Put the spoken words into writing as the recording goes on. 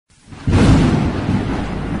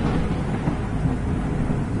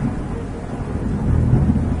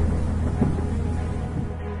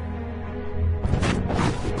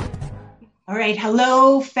All right.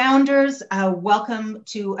 Hello, founders. Welcome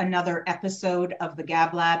to another episode of the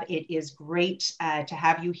Gab Lab. It is great to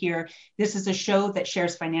have you here. This is a show that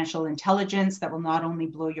shares financial intelligence that will not only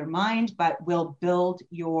blow your mind, but will build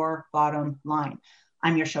your bottom line.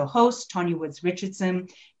 I'm your show host, Tanya Woods Richardson,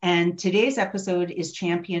 and today's episode is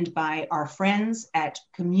championed by our friends at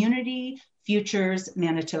Community Futures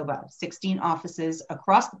Manitoba, 16 offices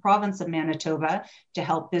across the province of Manitoba to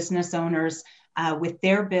help business owners with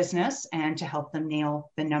their business and to help them nail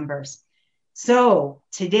the numbers. So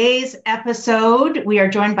today's episode, we are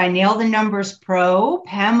joined by Nail the Numbers Pro,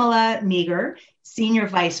 Pamela Meagher, Senior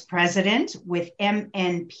Vice President with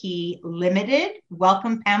MNP Limited.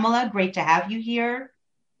 Welcome, Pamela. Great to have you here.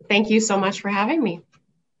 Thank you so much for having me.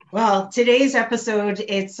 Well, today's episode,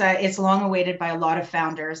 it's long awaited by a lot of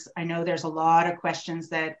founders. I know there's a lot of questions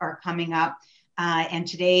that are coming up. And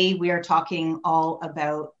today we are talking all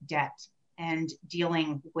about debt and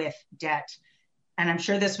dealing with debt. And I'm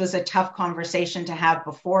sure this was a tough conversation to have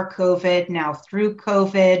before COVID, now through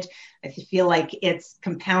COVID. I feel like it's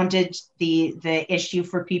compounded the issue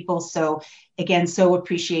for people. So again, so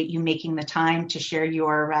appreciate you making the time to share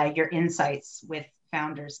your insights with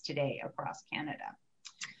founders today across Canada.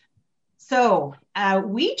 So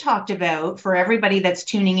we talked about, for everybody that's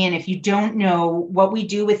tuning in, if you don't know what we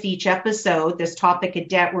do with each episode, this topic of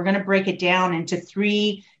debt, we're going to break it down into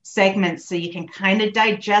 3 segments so you can kind of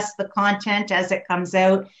digest the content as it comes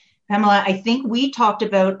out. Pamela, I think we talked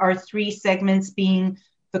about our 3 segments being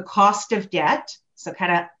the cost of debt, so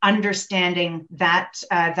kind of understanding that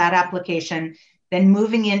application, then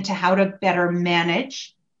moving into how to better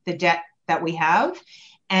manage the debt that we have,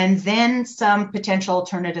 and then some potential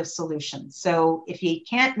alternative solutions. So if you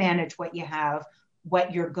can't manage what you have,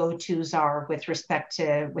 what your go-tos are with respect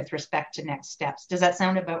to next steps. Does that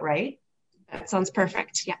sound about right? That sounds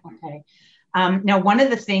perfect. Yeah. Okay. Now, one of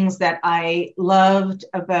the things that I loved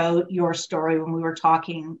about your story when we were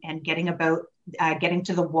talking and getting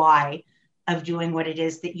to the why of doing what it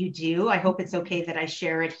is that you do, I hope it's okay that I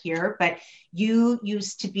share it here, but you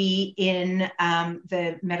used to be in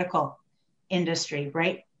the medical industry,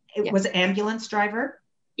 right? It was ambulance driver?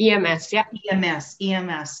 EMS, yeah.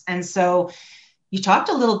 EMS. And so you talked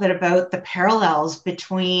a little bit about the parallels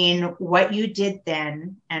between what you did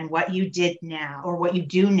then and what you did now, or what you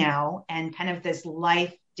do now, and kind of this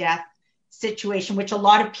life-death situation, which a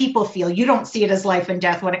lot of people feel. You don't see it as life and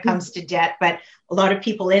death when it comes to debt, but a lot of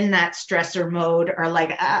people in that stressor mode are like,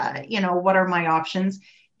 what are my options?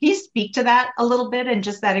 Can you speak to that a little bit and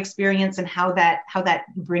just that experience and how that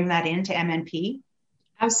you bring that into MNP?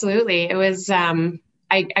 Absolutely. It was,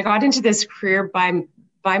 I got into this career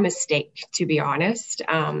by mistake, to be honest.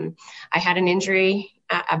 I had an injury,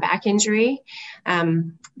 a back injury,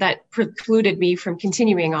 that precluded me from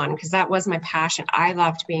continuing on because that was my passion. I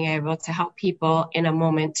loved being able to help people in a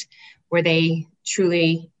moment where they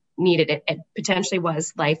truly needed it. It potentially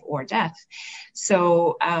was life or death.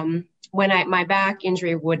 So, when my back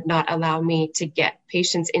injury would not allow me to get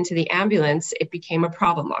patients into the ambulance, it became a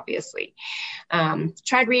problem, obviously.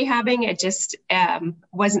 Tried rehabbing, it just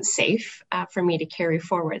wasn't safe for me to carry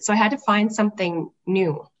forward. So I had to find something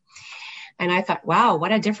new. And I thought, wow,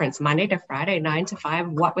 what a difference. Monday to Friday, 9 to 5,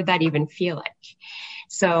 what would that even feel like?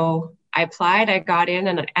 So I applied, I got in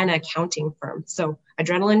an accounting firm. So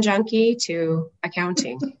adrenaline junkie to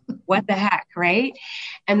accounting. What the heck, right?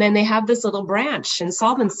 And then they have this little branch,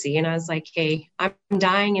 insolvency. And I was like, hey, I'm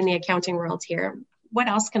dying in the accounting world here. What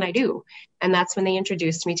else can I do? And that's when they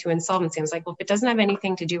introduced me to insolvency. I was like, well, if it doesn't have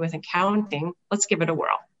anything to do with accounting, let's give it a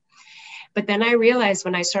whirl. But then I realized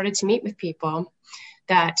when I started to meet with people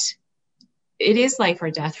that it is life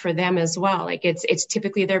or death for them as well. Like it's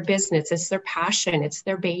typically their business, it's their passion, it's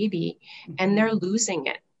their baby, and they're losing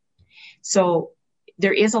it. So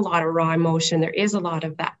there is a lot of raw emotion. There is a lot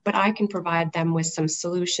of that, but I can provide them with some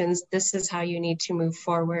solutions. This is how you need to move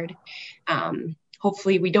forward.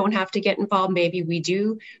 Hopefully we don't have to get involved. Maybe we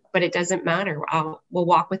do, but it doesn't matter. We'll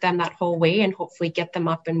walk with them that whole way and hopefully get them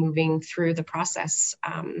up and moving through the process.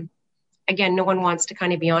 Again, no one wants to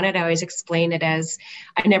kind of be on it. I always explain it as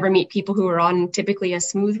I never meet people who are on typically a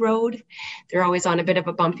smooth road. They're always on a bit of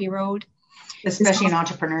a bumpy road. Especially in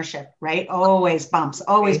entrepreneurship, right? Always bumps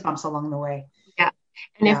along the way. Yeah.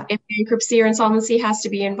 And if bankruptcy or insolvency has to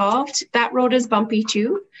be involved, that road is bumpy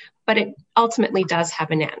too, but it ultimately does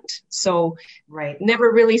have an end. So never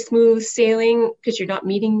really smooth sailing because you're not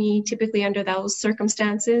meeting me typically under those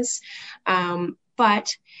circumstances.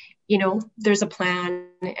 But, there's a plan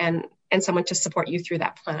and someone to support you through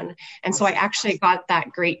that plan. And so I actually got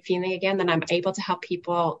that great feeling again that I'm able to help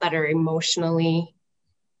people that are emotionally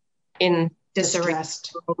in disarray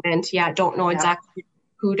moment. Yeah, don't know exactly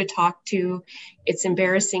who to talk to. It's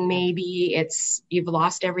embarrassing, maybe you've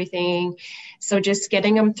lost everything. So just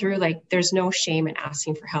getting them through, like, there's no shame in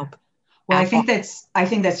asking for help. Well, I think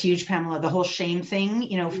that's huge, Pamela. The whole shame thing,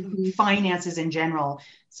 Mm-hmm. finances in general,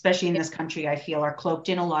 especially in this country, I feel are cloaked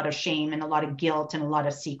in a lot of shame and a lot of guilt and a lot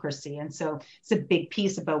of secrecy. And so it's a big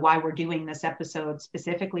piece about why we're doing this episode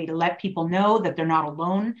specifically, to let people know that they're not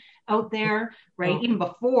alone out there, right? Oh. Even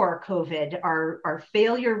before COVID, our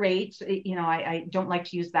failure rate, I don't like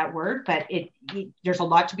to use that word, but there's a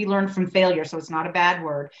lot to be learned from failure. So it's not a bad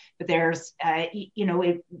word, but there's,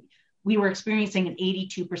 we were experiencing an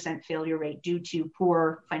 82% failure rate due to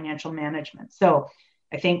poor financial management. So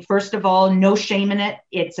I think, first of all, no shame in it.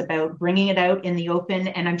 It's about bringing it out in the open.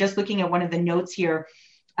 And I'm just looking at one of the notes here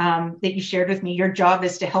that you shared with me. Your job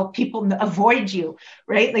is to help people avoid you,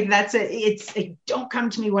 right? Like don't come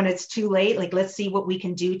to me when it's too late. Like, let's see what we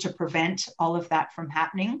can do to prevent all of that from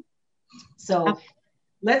happening. So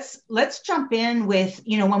let's jump in with,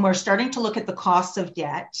 when we're starting to look at the costs of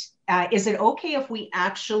debt, is it okay if we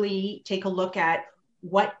actually take a look at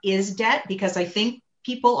what is debt? Because I think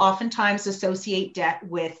people oftentimes associate debt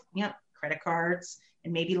with, credit cards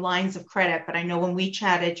and maybe lines of credit. But I know when we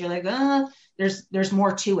chatted, you're like, there's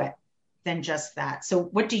more to it than just that. So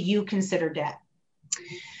what do you consider debt?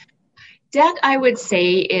 Debt, I would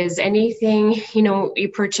say, is anything, you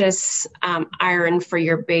purchase iron for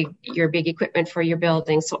your big equipment for your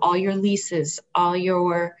building. So all your leases, all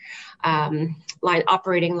your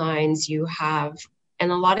operating lines you have,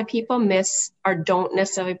 and a lot of people miss or don't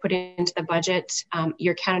necessarily put into the budget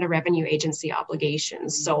your Canada Revenue Agency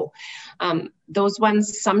obligations. So those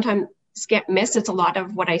ones sometimes get missed. It's a lot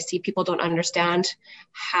of what I see. People don't understand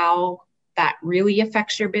how that really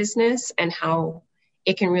affects your business and how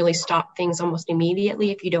it can really stop things almost immediately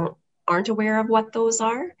if you aren't aware of what those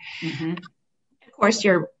are. Mm-hmm. Of course,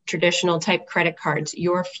 your traditional type credit cards,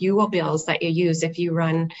 your fuel bills that you use if you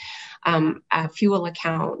run fuel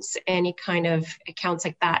accounts, any kind of accounts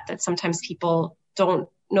like that sometimes people don't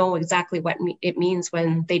know exactly what it means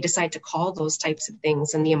when they decide to call those types of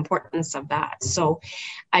things and the importance of that. So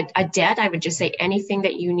a debt, I would just say anything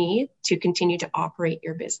that you need to continue to operate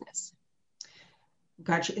your business.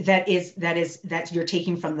 Gotcha. That's you're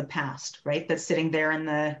taking from the past, right? That's sitting there in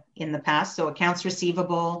the past. So accounts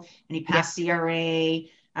receivable, any past CRA,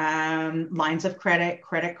 lines of credit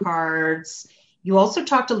cards. You also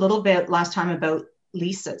talked a little bit last time about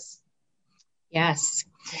leases. Yes.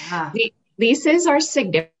 Yeah. Leases are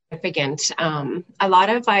significant.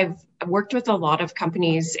 I've worked with a lot of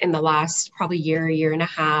companies in the last probably year and a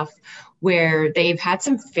half, where they've had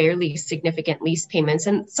some fairly significant lease payments.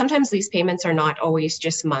 And sometimes lease payments are not always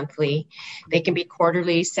just monthly. They can be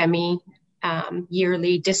quarterly,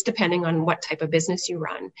 yearly, just depending on what type of business you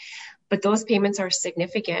run. But those payments are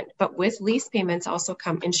significant. But with lease payments also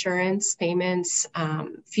come insurance payments,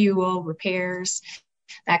 fuel, repairs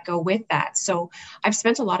that go with that. So I've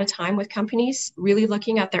spent a lot of time with companies really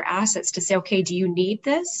looking at their assets to say, okay, do you need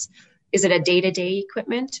this? Is it a day-to-day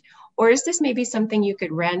equipment? Or is this maybe something you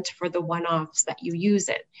could rent for the one-offs that you use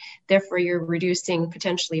it? Therefore, you're reducing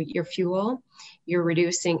potentially your fuel, you're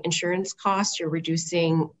reducing insurance costs, you're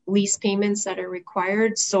reducing lease payments that are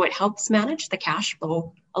required. So it helps manage the cash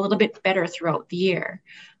flow a little bit better throughout the year.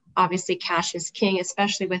 Obviously, cash is king,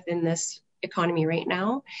 especially within this economy right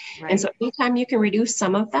now. Right. And so anytime you can reduce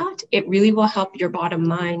some of that, it really will help your bottom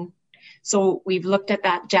line. So we've looked at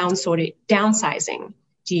that downsizing.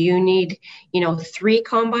 Do you need, 3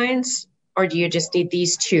 combines, or do you just need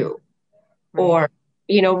these 2? Right. Or,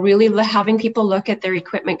 really having people look at their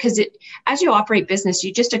equipment, because as you operate business,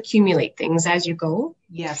 you just accumulate things as you go.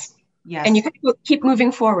 Yes. And you keep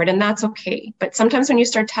moving forward, and that's okay. But sometimes when you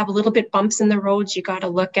start to have a little bit bumps in the roads, you got to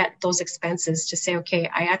look at those expenses to say, okay,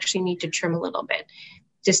 I actually need to trim a little bit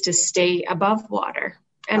just to stay above water.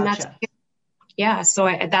 And gotcha. So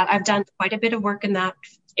I've done quite a bit of work in that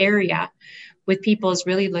area with people, is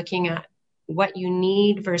really looking at what you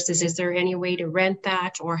need versus is there any way to rent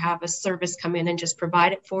that or have a service come in and just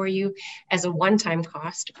provide it for you as a one-time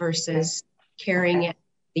cost versus carrying it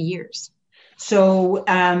the years. So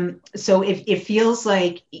if it feels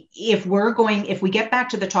like if we get back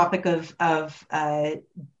to the topic of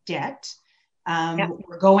debt,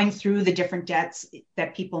 we're going through the different debts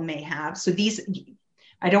that people may have. So these,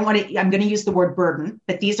 I'm going to use the word burden,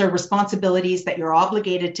 but these are responsibilities that you're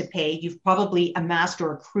obligated to pay. You've probably amassed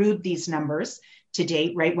or accrued these numbers to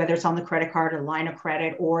date, right? Whether it's on the credit card or line of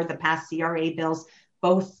credit or the past CRA bills,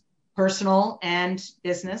 both personal and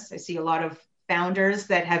business. I see a lot of founders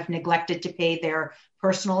that have neglected to pay their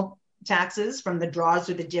personal taxes from the draws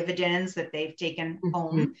or the dividends that they've taken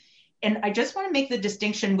home. and I just want to make the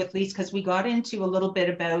distinction with lease, because we got into a little bit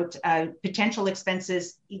about potential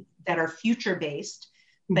expenses that are future based,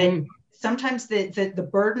 but sometimes the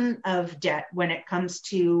burden of debt when it comes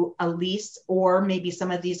to a lease or maybe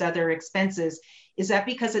some of these other expenses, is that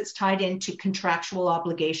because it's tied into contractual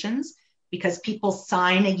obligations, because people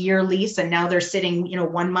sign a year lease and now they're sitting,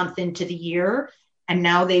 1 month into the year, and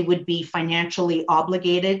now they would be financially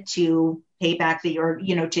obligated to pay back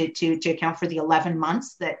to account for the 11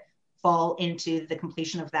 months that fall into the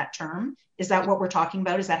completion of that term. Is that what we're talking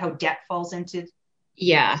about? Is that how debt falls into?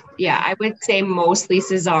 Yeah. I would say most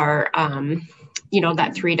leases are,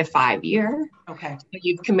 that 3 to 5 year. Okay. So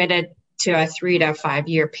you've committed to a 3 to 5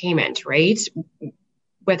 year payment, right?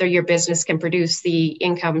 Whether your business can produce the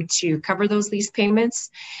income to cover those lease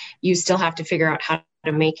payments, you still have to figure out how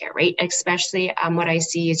to make it, right? Especially what I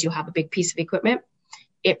see is you have a big piece of equipment,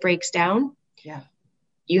 it breaks down. Yeah.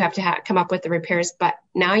 You have to come up with the repairs, but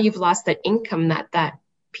now you've lost that income that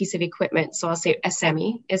piece of equipment. So I'll say a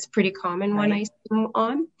semi is pretty common when I see them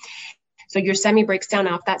on. So your semi breaks down.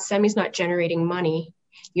 Now, if that semi is not generating money,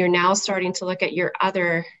 you're now starting to look at your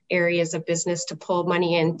other areas of business to pull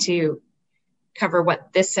money in to cover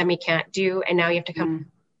what this semi can't do. And now you have to come,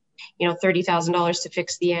 $30,000 to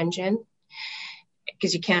fix the engine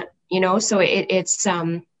because you can't, so it's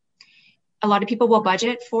a lot of people will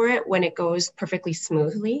budget for it when it goes perfectly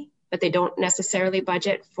smoothly, but they don't necessarily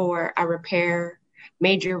budget for a repair,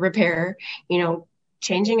 major repair.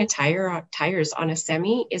 Changing tires on a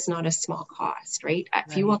semi is not a small cost, right?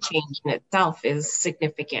 Fuel change in itself is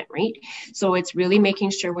significant, right? So it's really making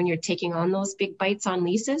sure when you're taking on those big bites on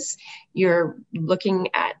leases, you're looking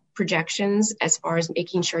at projections as far as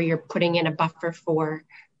making sure you're putting in a buffer for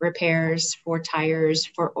repairs, for tires,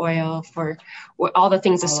 for oil, for all the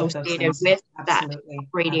things associated with that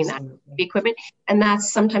operating that equipment. And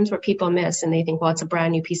that's sometimes what people miss, and they think, well, it's a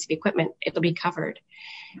brand new piece of equipment, it'll be covered.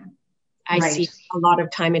 I see a lot of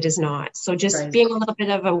time it is not. So just being a little bit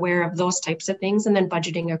of aware of those types of things and then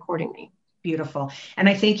budgeting accordingly. Beautiful. And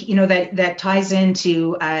I think, that ties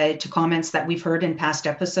into to comments that we've heard in past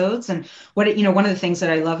episodes. And one of the things that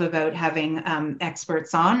I love about having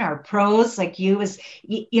experts on, our pros like you, is,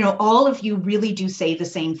 all of you really do say the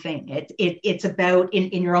same thing. It's about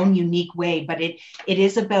in your own unique way, but it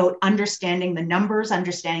is about understanding the numbers,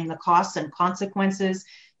 understanding the costs and consequences.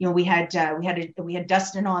 We had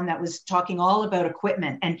Dustin on that was talking all about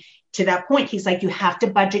equipment. And to that point, he's like, you have to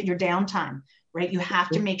budget your downtime, right? You have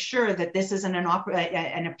to make sure that this isn't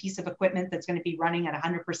a piece of equipment that's going to be running at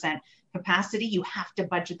 100% capacity. You have to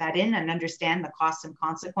budget that in and understand the costs and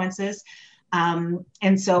consequences.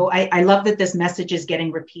 And so I love that this message is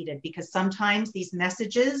getting repeated, because sometimes these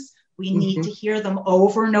messages, we need to hear them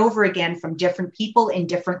over and over again from different people in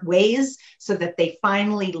different ways so that they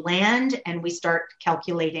finally land and we start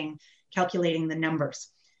calculating the numbers.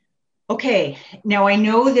 Okay, now I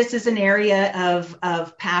know this is an area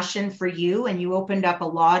of passion for you, and you opened up a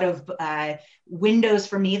lot of windows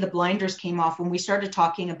for me. The blinders came off when we started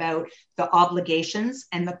talking about the obligations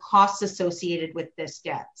and the costs associated with this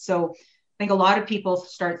debt. So I think a lot of people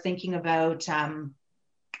start thinking about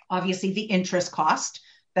obviously the interest cost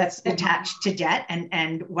that's attached to debt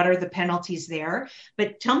and what are the penalties there.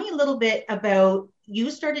 But tell me a little bit about, you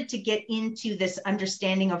started to get into this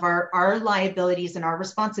understanding of our liabilities and our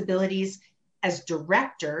responsibilities as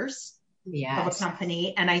directors of a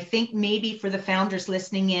company. And I think maybe for the founders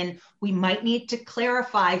listening in, we might need to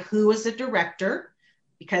clarify who is a director,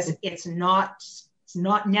 because it's not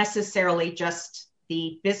necessarily just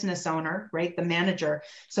the business owner, right? The manager.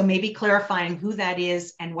 So maybe clarifying who that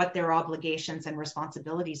is and what their obligations and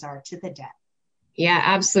responsibilities are to the debt. Yeah,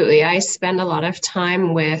 absolutely. I spend a lot of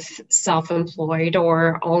time with self-employed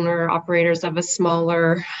or owner operators of a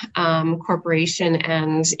smaller corporation,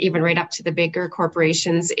 and even right up to the bigger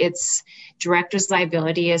corporations. It's director's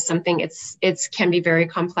liability is something it's can be very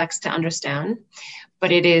complex to understand,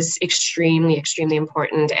 but it is extremely, extremely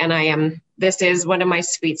important. And this is one of my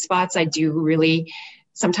sweet spots. I do really,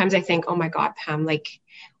 sometimes I think, oh my God, Pam, like,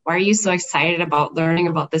 why are you so excited about learning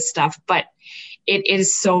about this stuff? But it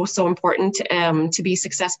is so, so important to be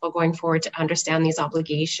successful going forward, to understand these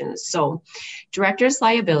obligations. So director's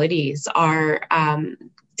liabilities are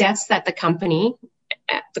debts that the company,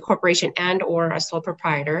 the corporation, and or a sole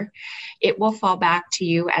proprietor, it will fall back to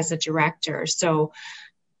you as a director. So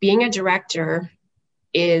being a director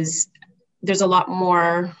there's a lot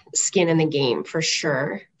more skin in the game, for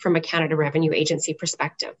sure, from a Canada Revenue Agency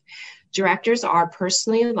perspective. Directors are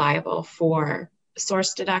personally liable for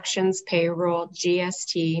source deductions, payroll,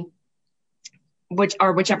 GST,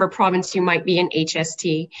 whichever province you might be in,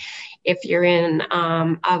 HST. If you're in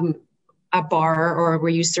a bar or where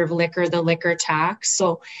you serve liquor, the liquor tax.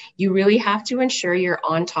 So you really have to ensure you're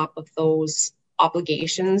on top of those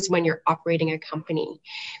obligations when you're operating a company.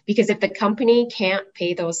 Because if the company can't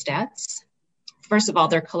pay those debts, first of all,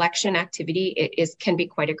 their collection activity can be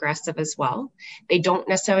quite aggressive as well. They don't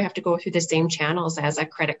necessarily have to go through the same channels as a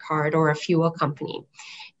credit card or a fuel company.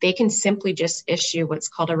 They can simply just issue what's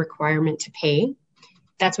called a requirement to pay.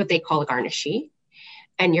 That's what they call a garnishee.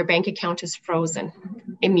 And your bank account is frozen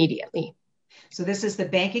immediately. So this is the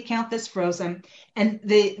bank account that's frozen, and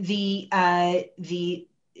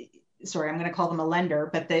sorry, I'm going to call them a lender,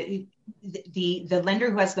 but the lender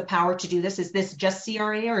who has the power to do this, is this just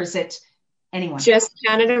CRA or is it anyone? Just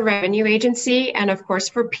Canada Revenue Agency, and of course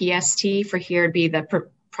for PST, for here it'd be the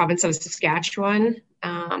province of Saskatchewan.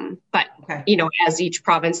 But okay. As each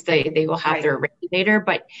province, they will have their regulator.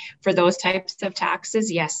 But for those types of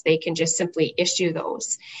taxes, yes, they can just simply issue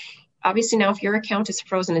those. Obviously, now if your account is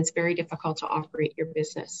frozen, it's very difficult to operate your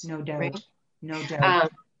business. No doubt. Right? No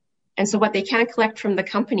doubt. And so what they can collect from the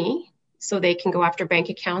company, so they can go after bank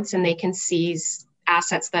accounts and they can seize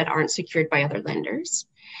assets that aren't secured by other lenders.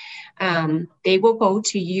 They will go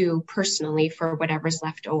to you personally for whatever's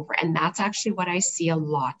left over. And that's actually what I see a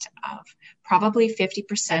lot of. Probably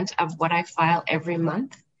 50% of what I file every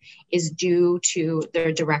month is due to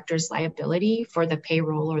their director's liability for the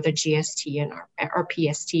payroll or the GST or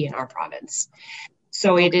PST in our province.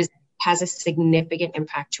 So has a significant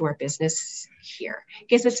impact to our business here,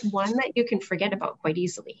 because it's one that you can forget about quite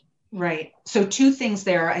easily. Right. So two things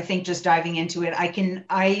there, I think, just diving into it.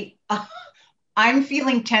 I'm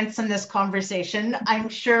feeling tense in this conversation. I'm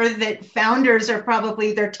sure that founders are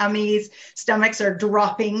probably, their stomachs are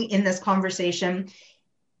dropping in this conversation.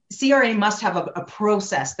 CRA must have a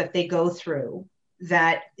process that they go through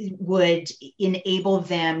that would enable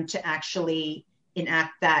them to actually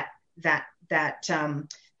enact that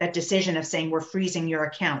decision of saying, we're freezing your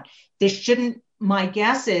account. This shouldn't, my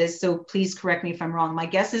guess is, so please correct me if I'm wrong, my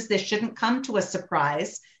guess is this shouldn't come to a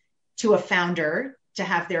surprise to a founder to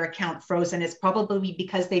have their account frozen. It's probably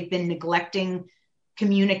because they've been neglecting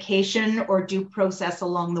communication or due process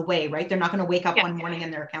along the way, right? They're not going to wake up one morning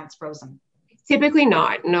and their account's frozen. Typically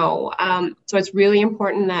not, no. So it's really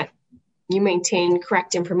important that you maintain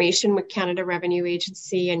correct information with Canada Revenue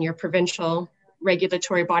Agency and your provincial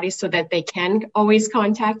regulatory bodies so that they can always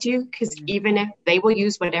contact you, because even if they will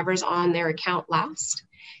use whatever's on their account last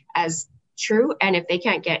as true, and if they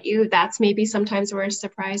can't get you, that's maybe sometimes where a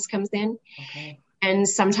surprise comes in. Okay. And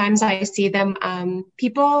sometimes I see them,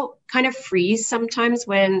 people kind of freeze sometimes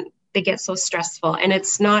when they get so stressful, and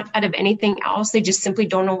it's not out of anything else. They just simply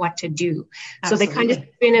don't know what to do. Absolutely. So they kind of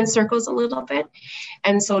spin in circles a little bit,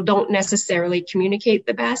 and so don't necessarily communicate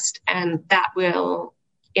the best, and that will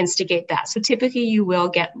instigate that. So typically you will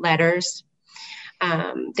get letters.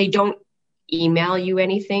 They don't email you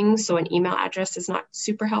anything, so an email address is not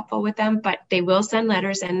super helpful with them, but they will send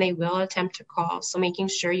letters and they will attempt to call. So making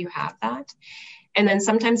sure you have that. And then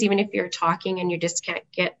sometimes even if you're talking and you just can't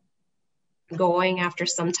get going after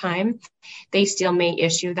some time, they still may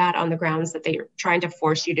issue that on the grounds that they're trying to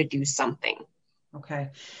force you to do something. Okay.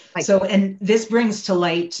 And this brings to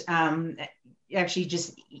light actually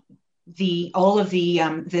just all of the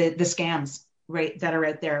scams, right, that are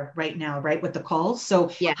out there right now, right, with the calls. So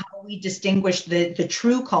how we distinguish the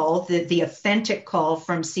true call, the authentic call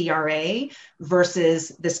from CRA versus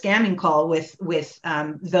the scamming call with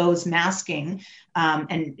those masking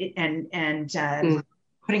and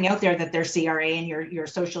putting out there that they're CRA and your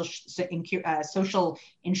social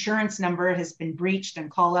insurance number has been breached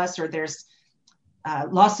and call us, or there's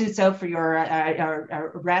lawsuits out for your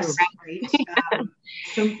arrest. Right?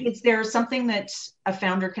 So is there something that a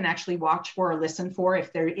founder can actually watch for or listen for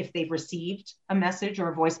if they've received a message or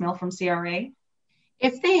a voicemail from CRA?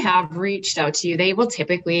 If they have reached out to you, they will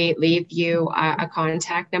typically leave you a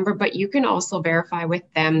contact number, but you can also verify with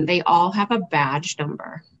them. They all have a badge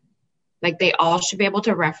number. Like they all should be able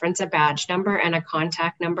to reference a badge number and a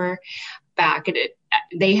contact number back.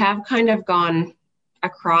 They have kind of gone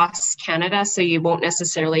across Canada, so you won't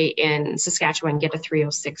necessarily in Saskatchewan get a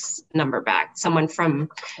 306 number back. Someone from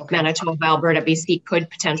Manitoba, Alberta, BC could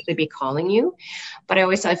potentially be calling you. But I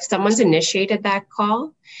always say if someone's initiated that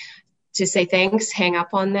call, to say thanks, hang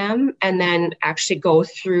up on them, and then actually go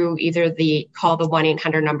through either the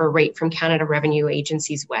 1-800 number right from Canada Revenue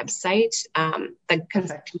Agency's website,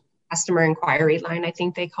 customer inquiry line, I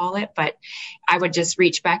think they call it. But I would just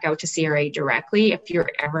reach back out to CRA directly if you're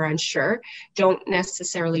ever unsure. Don't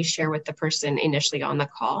necessarily share with the person initially on the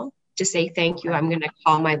call. Just say, thank you, I'm going to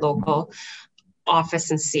call my local office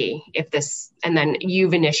and see if this, and then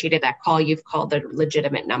you've initiated that call, you've called the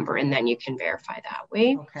legitimate number, and then you can verify that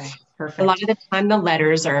way. Okay, perfect. A lot of the time the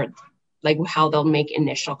letters are like how they'll make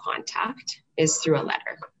initial contact is through a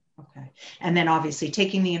letter. Okay. And then obviously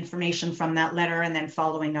taking the information from that letter and then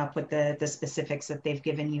following up with the specifics that they've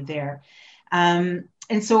given you there. And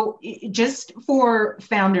so just for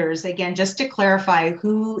founders, again, just to clarify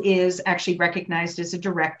who is actually recognized as a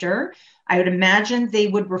director, I would imagine they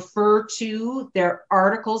would refer to their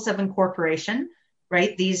articles of incorporation,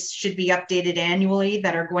 right? These should be updated annually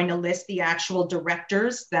that are going to list the actual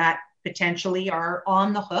directors that potentially are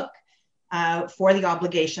on the hook for the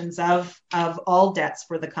obligations of all debts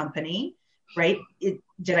for the company, right?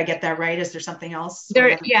 Did I get that right? Is there something else?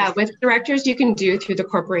 Yeah, with directors, you can do through the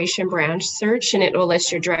corporation branch search, and it will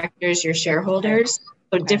list your directors, your shareholders.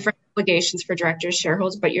 Okay. So different obligations for directors,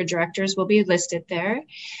 shareholders, but your directors will be listed there.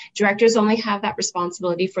 Directors only have that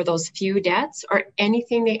responsibility for those few debts or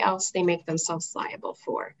anything else they make themselves liable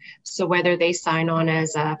for. So whether they sign on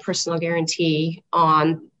as a personal guarantee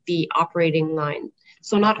on the operating line.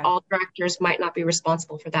 So not all directors might not be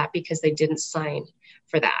responsible for that because they didn't sign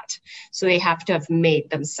for that. So they have to have made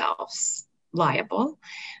themselves liable.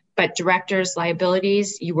 But directors'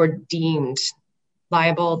 liabilities, you were deemed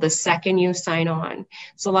liable the second you sign on.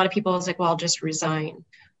 So a lot of people is like, well, I'll just resign.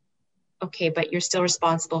 Okay, but you're still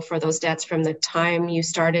responsible for those debts from the time you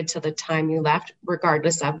started to the time you left,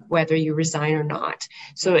 regardless of whether you resign or not.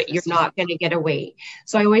 So you're not going to get away.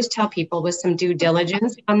 So I always tell people with some due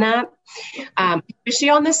diligence on that,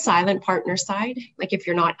 especially on the silent partner side, like if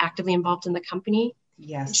you're not actively involved in the company,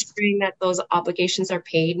 ensuring that those obligations are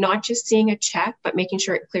paid, not just seeing a check, but making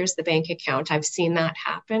sure it clears the bank account. I've seen that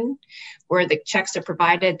happen where the checks are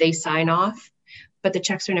provided, they sign off, but the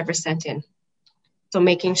checks are never sent in. So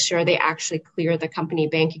making sure they actually clear the company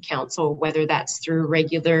bank account. So whether that's through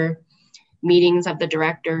regular meetings of the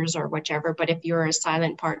directors or whichever, but if you're a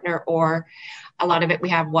silent partner, or a lot of it, we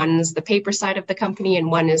have one's the paper side of the company and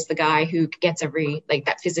one is the guy who gets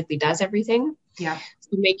that physically does everything. Yeah.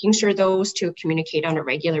 So making sure those two communicate on a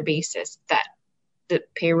regular basis that the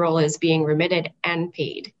payroll is being remitted and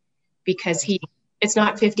paid, because it's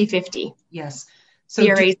not 50-50. Yes. So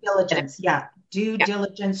due diligence. Yeah. Due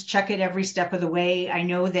diligence, check it every step of the way. I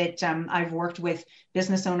know that I've worked with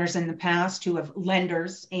business owners in the past who have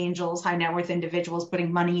lenders, angels, high net worth individuals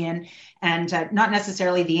putting money in, and not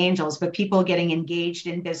necessarily the angels, but people getting engaged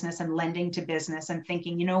in business and lending to business and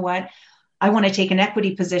thinking, you know what, I want to take an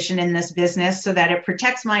equity position in this business so that it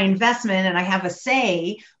protects my investment and I have a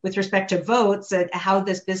say with respect to votes at how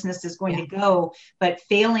this business is going to go, but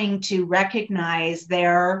failing to recognize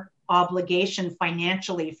their obligation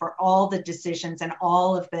financially for all the decisions and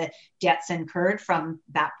all of the debts incurred from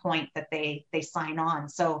that point that they sign on.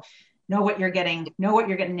 So know what you're getting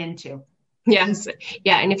into. Yes.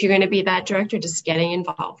 Yeah. And if you're going to be that director, just getting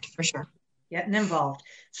involved for sure. Getting involved.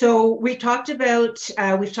 So we've talked about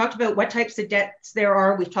what types of debts there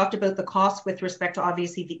are. We've talked about the costs with respect to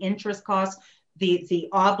obviously the interest costs, the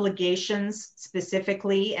obligations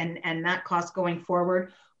specifically, and that cost going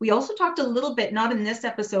forward. We also talked a little bit, not in this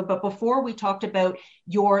episode, but before, we talked about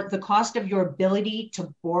the cost of your ability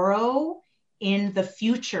to borrow in the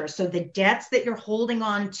future. So the debts that you're holding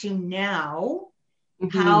on to now,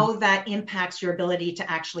 how that impacts your ability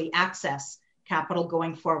to actually access capital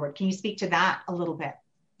going forward. Can you speak to that a little bit?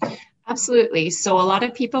 Absolutely. So a lot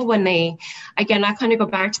of people, when I kind of go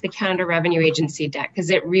back to the Canada Revenue Agency debt, because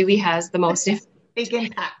it really has the most big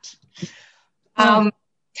impact.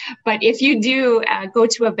 But if you do go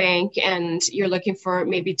to a bank and you're looking for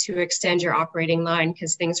maybe to extend your operating line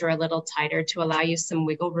because things are a little tighter to allow you some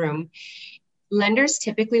wiggle room, lenders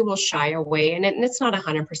typically will shy away, and it's not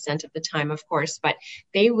 100% of the time, of course, but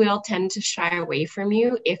they will tend to shy away from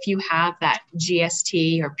you if you have that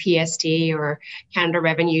GST or PST or Canada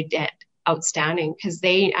Revenue debt outstanding, because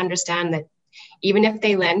they understand that even if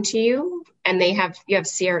they lend to you and you have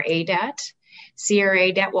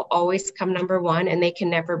CRA debt will always come number one, and they can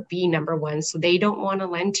never be number one. So they don't want to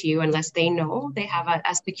lend to you unless they know they have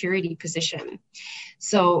a security position.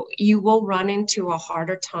 So you will run into a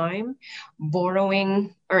harder time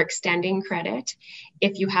borrowing or extending credit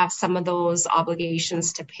if you have some of those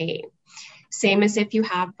obligations to pay. Same as if you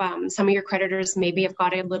have some of your creditors maybe have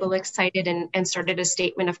got a little excited and started a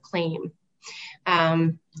statement of claim.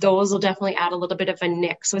 Those will definitely add a little bit of a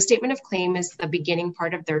nick. So a statement of claim is the beginning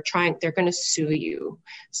part of they're going to sue you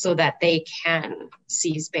so that they can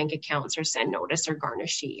seize bank accounts or send notice or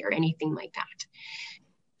garnish or anything like that.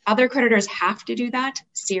 Other creditors have to do that.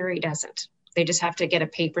 CRA doesn't. They just have to get a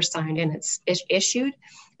paper signed and it's issued.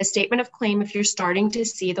 A statement of claim, if you're starting to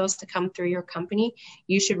see those to come through your company,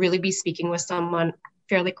 you should really be speaking with someone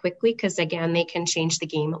fairly quickly, because again, they can change the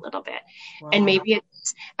game a little bit. Wow. And maybe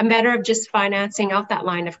it's a matter of just financing out that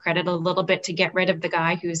line of credit a little bit to get rid of the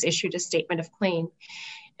guy who's issued a statement of claim.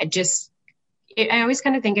 I always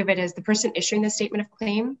kind of think of it as the person issuing the statement of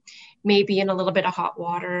claim may be in a little bit of hot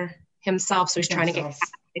water himself. So he's trying to get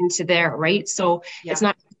into there, right? So it's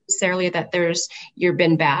not necessarily that you've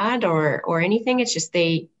been bad or anything. It's just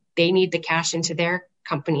they need the cash into their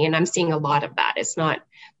company. And I'm seeing a lot of that. It's not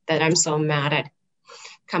that I'm so mad at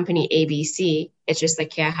company ABC. It's just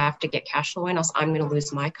like, I have to get cash flow in, else I'm going to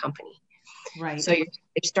lose my company. Right. So you're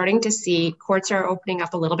starting to see courts are opening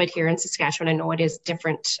up a little bit here in Saskatchewan. I know it is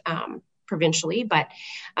different provincially, but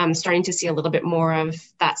I'm starting to see a little bit more of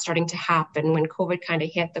that starting to happen. When COVID kind of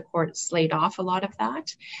hit, the courts laid off a lot of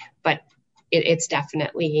that, but it's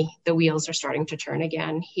definitely, the wheels are starting to turn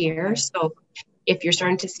again here. Okay. So if you're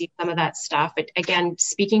starting to see some of that stuff, but again,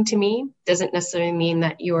 speaking to me doesn't necessarily mean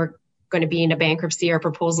that you're going to be in a bankruptcy or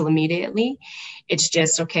proposal immediately. It's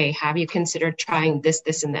just, okay, have you considered trying this,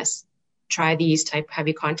 and this? Try these type, have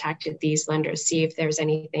you contacted these lenders? See if there's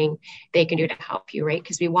anything they can do to help you, right?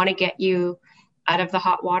 Because we want to get you out of the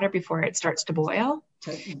hot water before it starts to boil.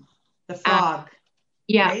 The frog.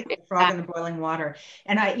 Right? The frog in the boiling water.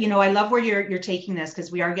 And I love where you're taking this,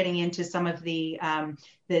 because we are getting into some of the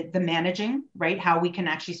managing, right? How we can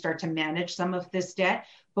actually start to manage some of this debt.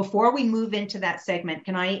 Before we move into that segment,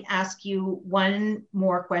 can I ask you one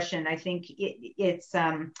more question? I think it's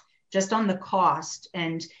just on the cost.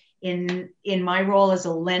 And in my role as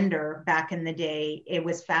a lender back in the day, it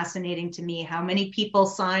was fascinating to me how many people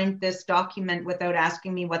signed this document without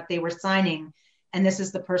asking me what they were signing. And this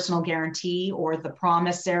is the personal guarantee or the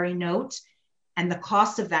promissory note, and the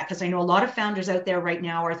cost of that. Because I know a lot of founders out there right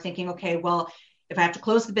now are thinking, okay, well, if I have to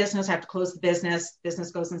close the business, I have to close the business.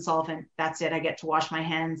 Business goes insolvent. That's it. I get to wash my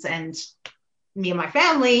hands, and me and my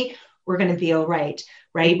family, we're going to be all right.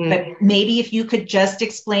 Right. Mm-hmm. But maybe if you could just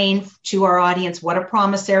explain to our audience what a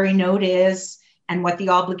promissory note is and what the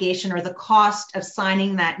obligation or the cost of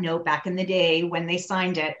signing that note back in the day when they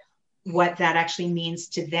signed it, what that actually means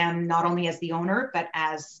to them, not only as the owner, but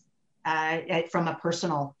as from a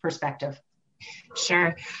personal perspective.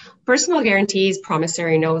 Sure. Personal guarantees,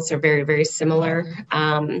 promissory notes are very, very similar.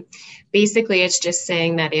 Basically, it's just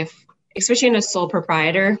saying that especially in a sole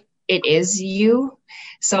proprietor, it is you.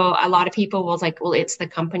 So a lot of people will like, well, it's the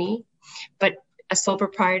company, but a sole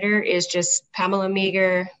proprietor is just Pamela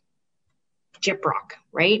Meager, Gyprock,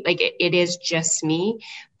 right? Like it is just me,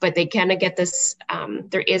 but they kind of get this,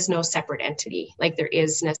 there is no separate entity like there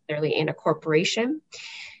is necessarily in a corporation.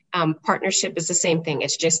 Partnership is the same thing.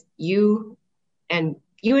 It's just you and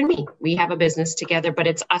me. We have a business together, but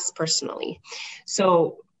it's us personally.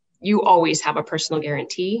 So you always have a personal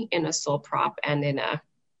guarantee in a sole prop and in a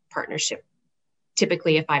partnership,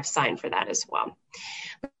 typically if I've signed for that as well.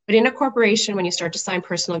 But in a corporation, when you start to sign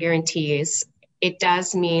personal guarantees, it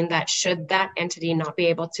does mean that should that entity not be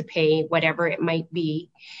able to pay whatever it might be,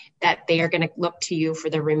 that they are going to look to you for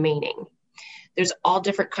the remaining. There's all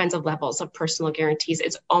different kinds of levels of personal guarantees.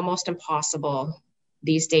 It's almost impossible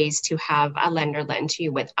these days to have a lender lend to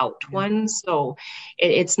you without one. So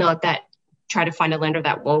it's not that try to find a lender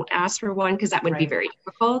that won't ask for one, because that would be very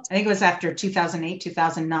difficult. I think it was after 2008,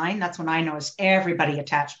 2009. That's when I noticed everybody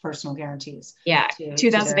attached personal guarantees. Yeah,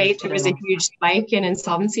 2008, there was a huge spike in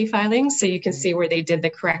insolvency filings. So you can see where they did the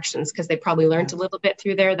corrections, because they probably learned a little bit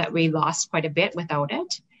through there that we lost quite a bit without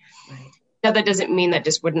it. Right. Now, that doesn't mean that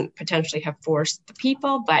just wouldn't potentially have forced the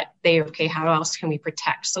people, but okay, how else can we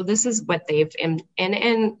protect? So this is what they've, and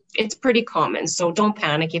it's pretty common. So don't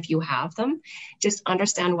panic if you have them, just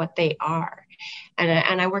understand what they are.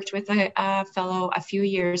 And I worked with a fellow a few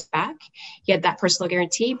years back. He had that personal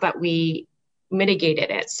guarantee, but we mitigated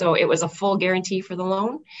it. So it was a full guarantee for the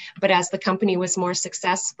loan. But as the company was more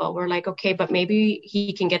successful, we're like, okay, but maybe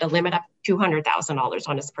he can get a limit up to $200,000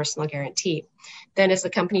 on his personal guarantee. Then as the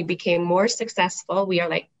company became more successful, we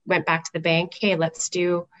went back to the bank. Hey, let's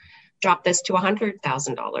drop this to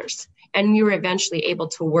 $100,000. And we were eventually able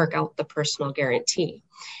to work out the personal guarantee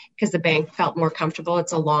because the bank felt more comfortable.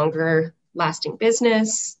 It's a longer lasting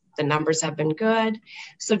business. The numbers have been good.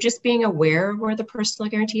 So just being aware of where the personal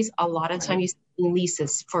guarantees, a lot of times you see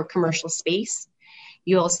leases for commercial space,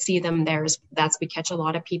 you'll see them there. We catch a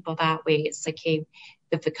lot of people that way. It's like, hey,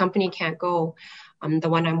 if the company can't go, the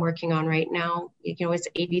one I'm working on right now, it's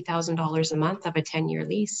 $80,000 a month of a 10-year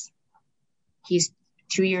lease. He's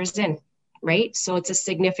 2 years in, right? So it's a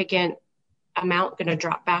significant amount going to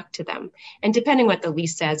drop back to them? And depending what the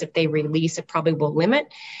lease says, if they release, it probably will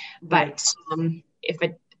limit. But if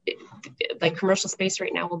like commercial space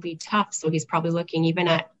right now will be tough. So he's probably looking even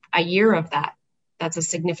at a year of that. That's a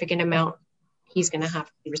significant amount he's going to have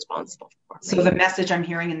to be responsible for. Right? So the message I'm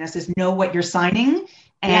hearing in this is know what you're signing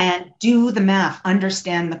and do the math,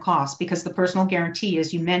 understand the cost, because the personal guarantee,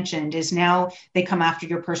 as you mentioned, is now they come after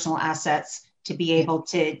your personal assets to be able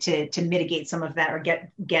to mitigate some of that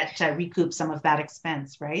or recoup some of that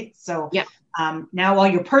expense, right? So now all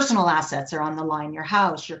your personal assets are on the line, your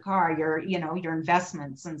house, your car, your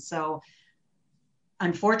investments. And so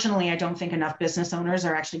unfortunately, I don't think enough business owners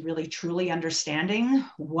are actually really truly understanding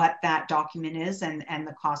what that document is and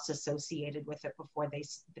the costs associated with it before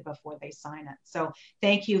they sign it. So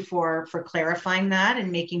thank you for clarifying that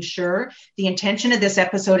and making sure. The intention of this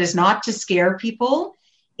episode is not to scare people.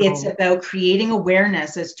 It's about creating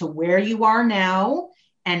awareness as to where you are now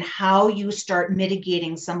and how you start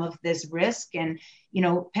mitigating some of this risk. And,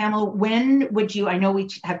 Pamela, when would you, I know we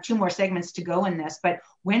have 2 more segments to go in this, but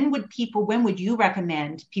when would you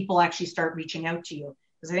recommend people actually start reaching out to you?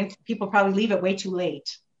 Because I think people probably leave it way too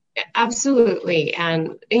late. Absolutely.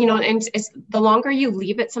 And, and it's the longer you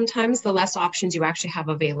leave it, sometimes the less options you actually have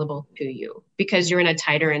available to you because you're in a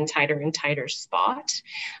tighter and tighter spot.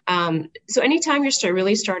 So anytime you're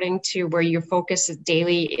really starting to where your focus is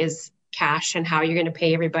daily is cash and how you're going to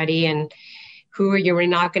pay everybody and who you're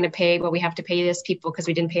not going to pay, but we have to pay these people because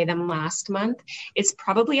we didn't pay them last month, it's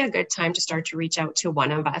probably a good time to start to reach out to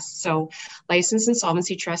one of us. So licensed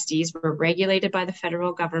insolvency trustees, we're regulated by the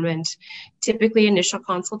federal government. Typically initial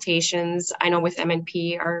consultations, I know with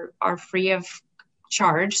MNP are free of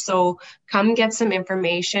charge. So come get some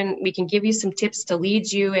information. We can give you some tips to lead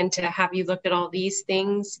you and to have you look at all these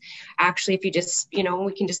things. Actually, if you just,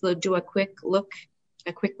 we can just do a quick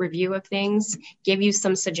review of things, give you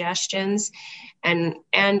some suggestions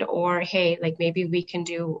and or, hey, like maybe we can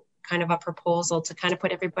do kind of a proposal to kind of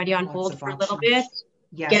put everybody on hold for a little bit,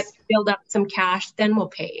 build up some cash, then we'll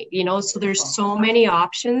pay, so there's so many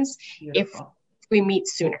options. Beautiful. If we meet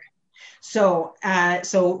sooner. So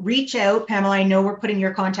reach out, Pamela. I know we're putting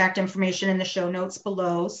your contact information in the show notes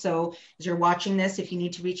below. So as you're watching this, if you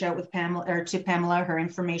need to reach out with Pamela or to Pamela, her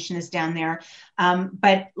information is down there.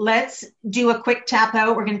 But let's do a quick tap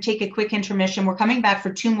out. We're going to take a quick intermission. We're coming back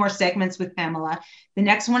for 2 more segments with Pamela. The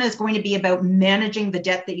next one is going to be about managing the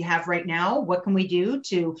debt that you have right now. What can we do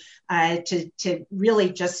to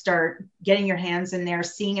really just start getting your hands in there,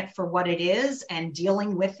 seeing it for what it is and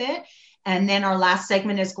dealing with it? And then our last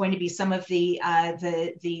segment is going to be some of the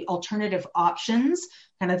alternative options,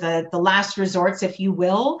 kind of the last resorts, if you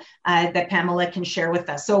will, that Pamela can share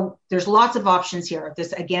with us. So there's lots of options here.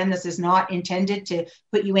 This is not intended to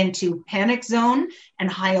put you into panic zone and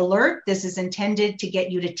high alert. This is intended to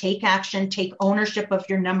get you to take action, take ownership of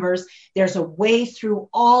your numbers. There's a way through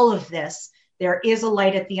all of this. There is a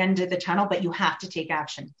light at the end of the tunnel, but you have to take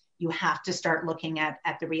action. You have to start looking at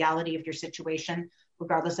the reality of your situation,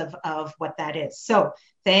 regardless of what that is. So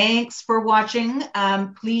thanks for watching.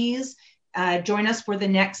 Please join us for the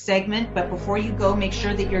next segment. But before you go, make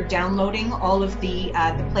sure that you're downloading all of the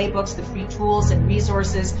playbooks, the free tools and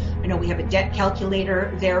resources. I know we have a debt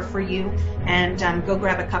calculator there for you. And go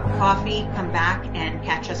grab a cup of coffee, come back and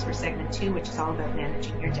catch us for segment 2, which is all about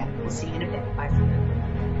managing your debt. We'll see you in a bit. Bye for now.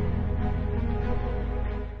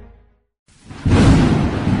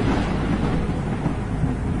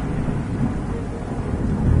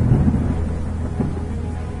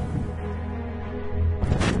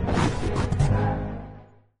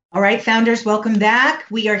 All right, founders, welcome back.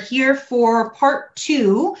 We are here for part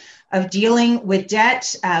 2 of dealing with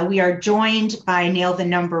debt. We are joined by Nail the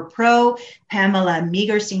Number Pro, Pamela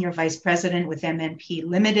Meager, Senior Vice President with MNP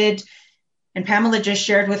Limited. And Pamela just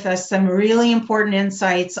shared with us some really important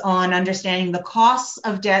insights on understanding the costs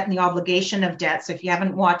of debt and the obligation of debt. So if you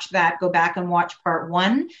haven't watched that, go back and watch part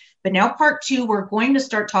 1. But now part 2, we're going to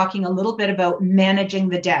start talking a little bit about managing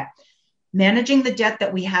the debt. Managing the debt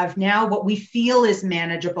that we have now, what we feel is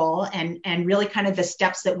manageable, and really kind of the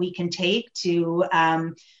steps that we can take to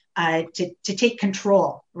take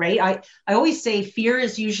control, right? I always say fear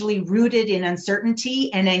is usually rooted in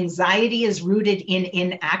uncertainty and anxiety is rooted in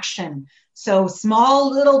inaction. So small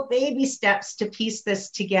little baby steps to piece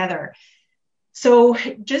this together. So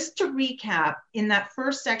just to recap, in that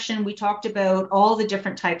first section, we talked about all the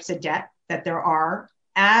different types of debt that there are.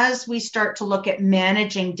 As we start to look at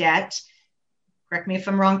managing debt, correct me if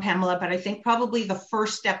I'm wrong, Pamela, but I think probably the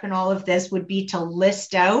first step in all of this would be to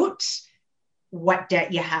list out what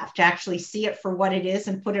debt you have, to actually see it for what it is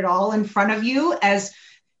and put it all in front of you, as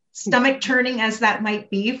stomach turning as that might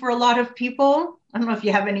be for a lot of people. I don't know if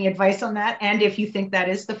you have any advice on that, and if you think that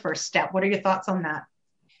is the first step. What are your thoughts on that?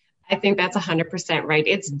 I think that's 100% right.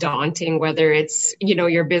 It's daunting, whether it's,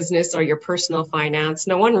 your business or your personal finance.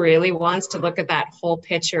 No one really wants to look at that whole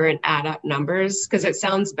picture and add up numbers because it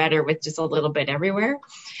sounds better with just a little bit everywhere.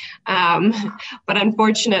 Um, but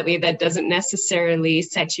unfortunately, that doesn't necessarily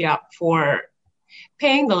set you up for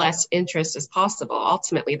paying the less interest as possible.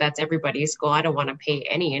 Ultimately, that's everybody's goal. I don't want to pay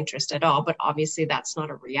any interest at all, but obviously that's not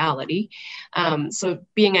a reality. So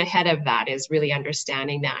being ahead of that is really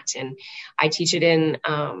understanding that. And I teach it in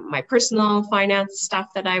my personal finance stuff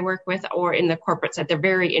that I work with, or in the corporate side. They're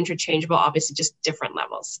very interchangeable, obviously just different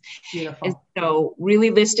levels. Beautiful. And so really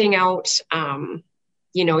listing out,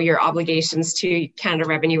 your obligations to Canada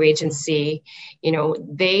Revenue Agency,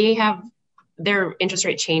 they have their interest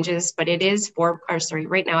rate changes, but it is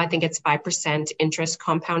right now, I think it's 5% interest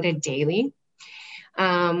compounded daily.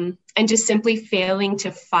 And just simply failing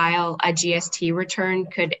to file a GST return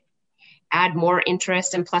could add more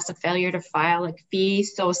interest, and plus a failure to file a fee.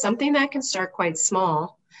 So something that can start quite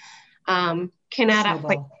small can add up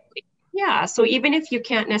quite quickly. Yeah. So even if you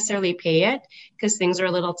can't necessarily pay it because things are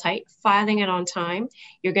a little tight, filing it on time,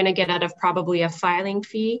 you're going to get out of probably a filing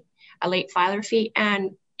fee, a late filer fee,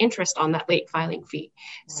 and interest on that late filing fee.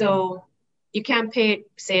 Wow. So you can't pay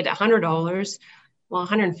it, say at $100. Well,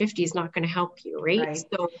 150 is not going to help you, right?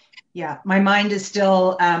 So yeah, my mind is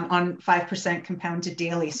still on 5% compounded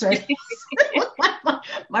daily. So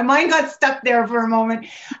my mind got stuck there for a moment.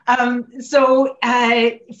 So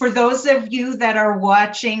for those of you that are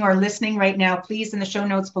watching or listening right now, please, in the show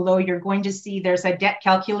notes below, you're going to see there's a debt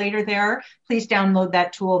calculator there. Please download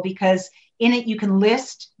that tool, because in it you can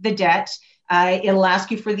list the debt. It'll ask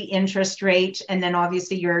you for the interest rate, and then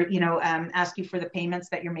obviously ask you for the payments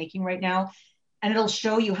that you're making right now. And it'll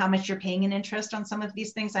show you how much you're paying in interest on some of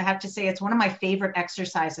these things. I have to say, it's one of my favorite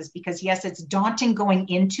exercises, because yes, it's daunting going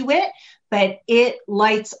into it, but it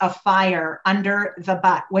lights a fire under the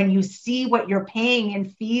butt. When you see what you're paying in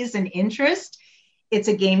fees and interest, it's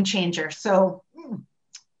a game changer. So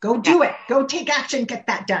go do it. Go take action, get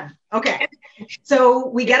that done. Okay. So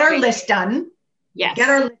we get our list done. Yes.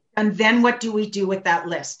 And then what do we do with that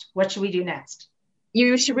list? What should we do next?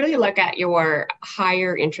 You should really look at your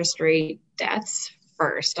higher interest rate debts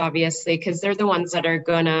first, obviously, because they're the ones that are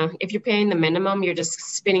if you're paying the minimum, you're just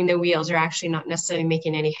spinning the wheels. You're actually not necessarily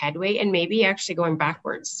making any headway, and maybe actually going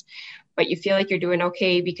backwards. But you feel like you're doing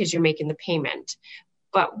okay because you're making the payment.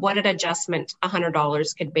 But what an adjustment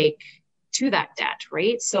 $100 could make to that debt,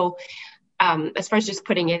 right? So as far as just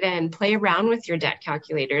putting it in, play around with your debt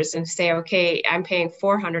calculators and say, okay, I'm paying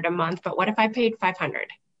 $400 a month, but what if I paid $500?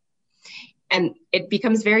 And it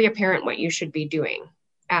becomes very apparent what you should be doing.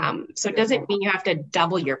 So it doesn't mean you have to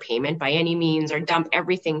double your payment by any means or dump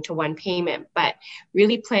everything to one payment, but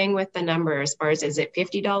really playing with the number as far as, is it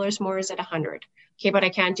 $50 more? Is it $100? Okay, but I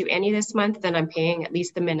can't do any this month, then I'm paying at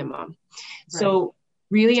least the minimum. Right. So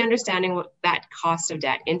really understanding what that cost of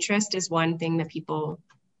debt interest is one thing that people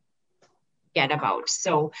get about.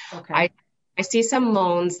 So okay. I see some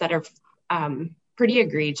loans that are pretty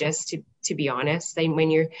egregious, to be honest.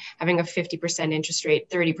 When you're having a 50% interest rate,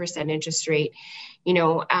 30% interest rate,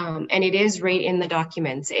 and it is right in the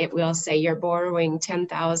documents. It will say you're borrowing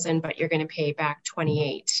 $10,000, but you're going to pay back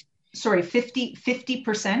 28. Sorry,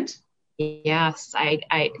 50%? Yes.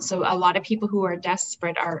 So a lot of people who are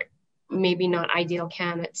desperate are maybe not ideal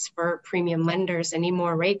candidates for premium lenders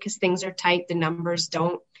anymore, right? Because things are tight. The numbers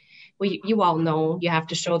don't. Well, you all know you have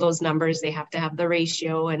to show those numbers. They have to have the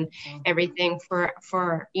ratio and everything for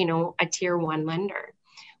a tier one lender.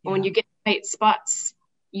 But when you get tight spots,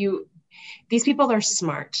 these people are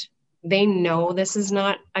smart. They know this is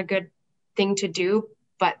not a good thing to do,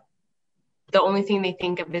 but the only thing they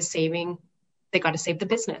think of is saving. They got to save the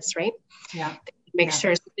business, right? Yeah. Make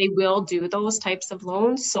sure they will do those types of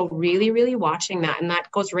loans. So really, really watching that. And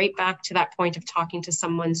that goes right back to that point of talking to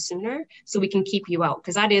someone sooner so we can keep you out.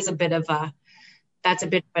 Because that is a bit of a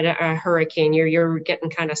hurricane. You're getting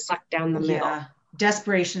kind of sucked down the middle. Yeah.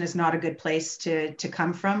 Desperation is not a good place to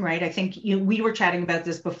come from, right? I think we were chatting about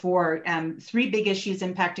this before. 3 big issues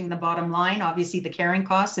impacting the bottom line: obviously the carrying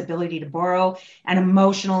costs, ability to borrow, and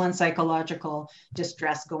emotional and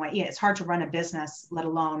distress going. Yeah, it's hard to run a business, let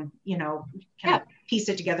alone kind of piece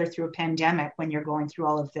it together through a pandemic when you're going through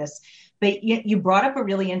all of this. But you brought up a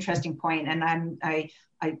really interesting point, and I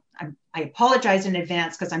apologize in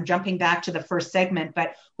advance because I'm jumping back to the first segment,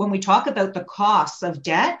 but when we talk about the costs of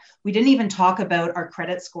debt, we didn't even talk about our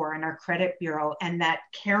credit score and our credit bureau, and that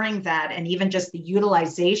carrying that, and even just the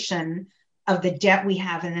utilization of the debt we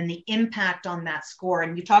have and then the impact on that score.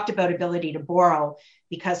 And you talked about ability to borrow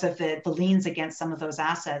because of the liens against some of those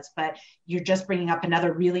assets, but you're just bringing up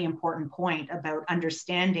another really important point about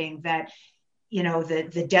understanding that, you know,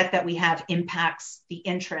 the debt that we have impacts the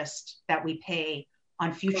interest that we pay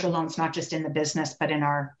on future loans, not just in the business, but in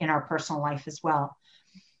our personal life as well.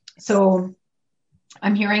 So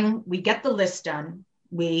I'm hearing we get the list done.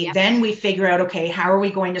 Then we figure out, okay, how are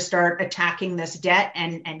we going to start attacking this debt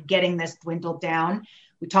and getting this dwindled down?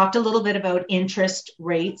 We talked a little bit about interest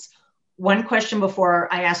rates. One question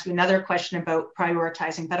before I ask you another question about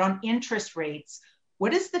prioritizing, but on interest rates,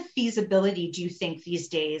 what is the feasibility, do you think, these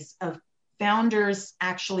days of founders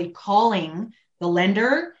actually calling the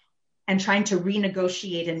lender and trying to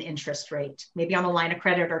renegotiate an interest rate, maybe on a line of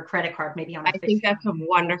credit or credit card, maybe on a fixed? I think that's a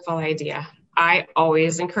wonderful idea. I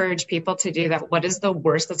always encourage people to do that. What is the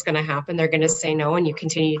worst that's going to happen? They're going to say no, and you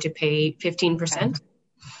continue to pay 15%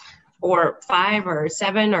 or 5 or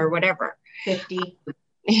 7 or whatever. 50.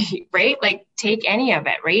 Right? Like take any of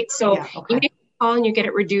it, right? So even if you call and you get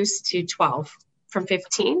it reduced to 12 from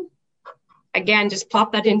 15, again, just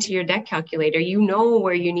plop that into your debt calculator. You know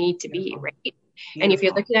where you need to be, right? Beautiful. And if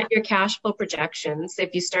you're looking at your cash flow projections,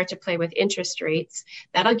 if you start to play with interest rates,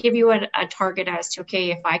 that'll give you a target as to,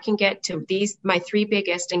 okay, if I can get to these, my 3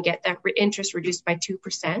 biggest, and get that interest reduced by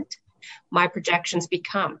 2%, my projections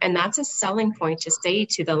become. And that's a selling point to say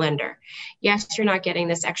to the lender, yes, you're not getting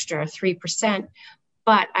this extra 3%,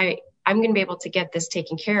 but I'm going to be able to get this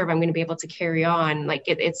taken care of. I'm going to be able to carry on. Like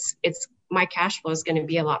it's my cash flow is going to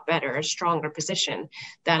be a lot better, a stronger position.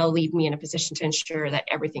 That'll leave me in a position to ensure that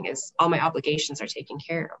all my obligations are taken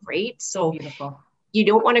care of, right? So beautiful. You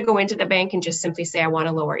don't want to go into the bank and just simply say, I want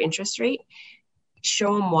a lower interest rate.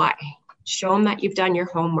 Show them why. Show them that you've done your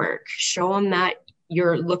homework. Show them that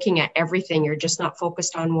you're looking at everything. You're just not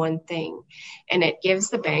focused on one thing. And it gives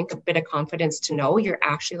the bank a bit of confidence to know you're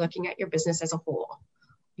actually looking at your business as a whole,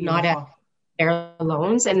 not at their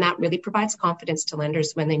loans. And that really provides confidence to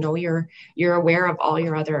lenders when they know you're aware of all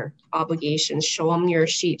your other obligations. Show them your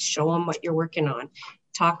sheets, show them what you're working on,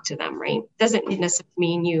 talk to them, right? Doesn't necessarily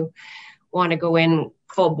mean you want to go in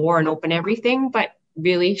full bore and open everything, but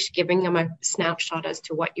really giving them a snapshot as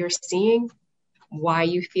to what you're seeing, why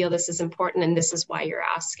you feel this is important, and this is why you're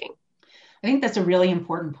asking. I think that's a really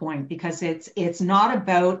important point, because it's not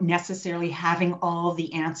about necessarily having all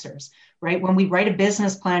the answers, right? When we write a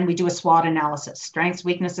business plan, we do a SWOT analysis: strengths,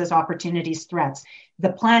 weaknesses, opportunities, threats.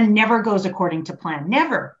 The plan never goes according to plan.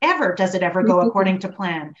 Never, ever does it ever go according to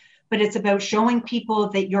plan. But it's about showing people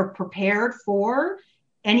that you're prepared for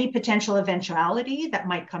any potential eventuality that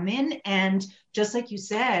might come in. And just like you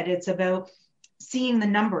said, it's about seeing the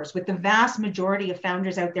numbers. With the vast majority of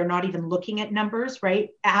founders out there not even looking at numbers, right?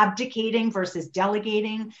 Abdicating versus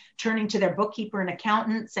delegating, turning to their bookkeeper and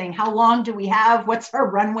accountant, saying, how long do we have? What's our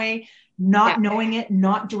runway? Not knowing it,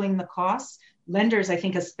 not doing the costs. Lenders, I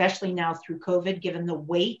think, especially now through COVID, given the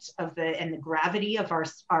weight of and the gravity of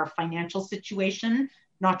our financial situation,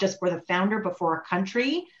 not just for the founder, but for our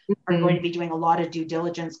country, are going to be doing a lot of due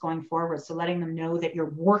diligence going forward. So letting them know that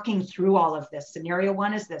you're working through all of this. Scenario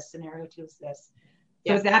 1 is this, scenario 2 is this.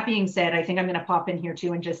 So with that being said, I think I'm going to pop in here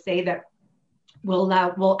too and just say that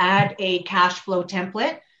we'll add a cash flow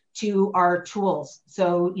template to our tools.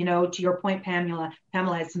 So, you know, to your point, Pamela,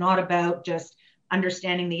 it's not about just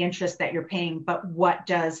understanding the interest that you're paying, but what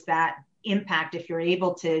does that impact if you're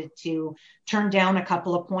able to turn down a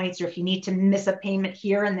couple of points, or if you need to miss a payment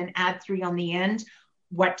here and then add 3 on the end,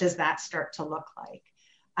 what does that start to look like?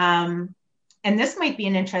 And this might be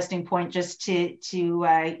an interesting point just to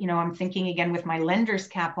you know, I'm thinking again with my lender's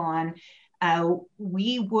cap on,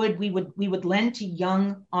 we would lend to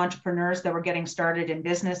young entrepreneurs that were getting started in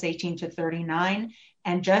business, 18 to 39.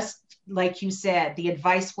 And just like you said, the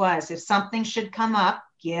advice was, if something should come up,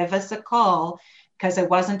 give us a call, because it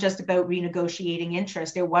wasn't just about renegotiating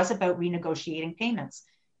interest. It was about renegotiating payments.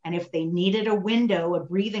 And if they needed a window, a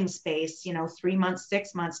breathing space, you know, 3 months,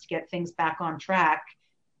 6 months to get things back on track,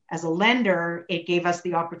 as a lender, it gave us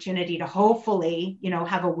the opportunity to hopefully, you know,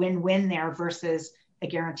 have a win-win there versus a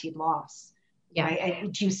guaranteed loss. Yeah.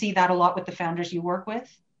 Right? Do you see that a lot with the founders you work with?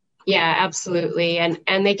 Yeah, absolutely. And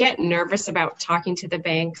they get nervous about talking to the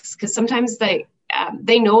banks because sometimes they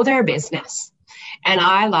know their business. And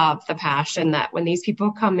I love the passion that when these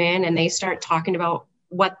people come in and they start talking about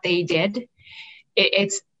what they did,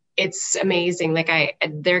 it's amazing. Like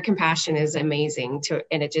their compassion is amazing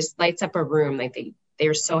and it just lights up a room. Like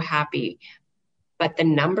they're so happy, but the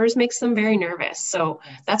numbers makes them very nervous. So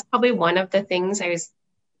that's probably one of the things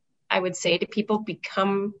I would say to people: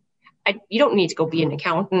 you don't need to go be an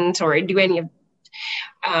accountant or do any of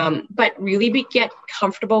But really get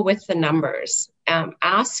comfortable with the numbers.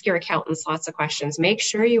 Ask your accountants lots of questions. Make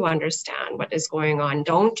sure you understand what is going on.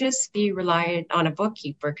 Don't just be reliant on a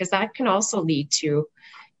bookkeeper, because that can also lead to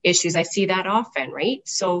issues. I see that often, right?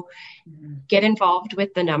 So get involved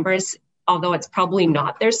with the numbers, although it's probably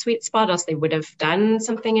not their sweet spot, else they would have done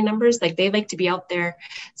something in numbers. Like, they like to be out there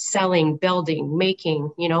selling, building,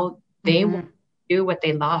 making, they do what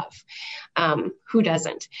they love. Who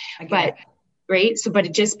doesn't? But right. So, but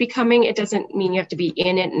it doesn't mean you have to be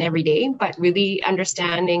in it and every day, but really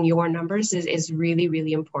understanding your numbers is really,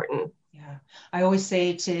 really important. Yeah. I always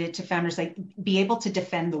say to founders, like, be able to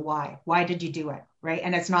defend the why. Why did you do it? Right.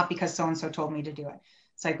 And it's not because so-and-so told me to do it.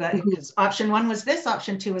 It's like, because option one was this,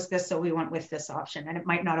 option two was this, so we went with this option, and it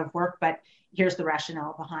might not have worked, but here's the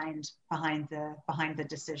rationale behind the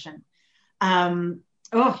decision.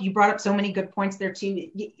 You brought up so many good points there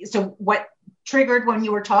too. So what triggered when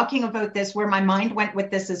you were talking about this, where my mind went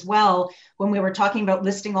with this as well, when we were talking about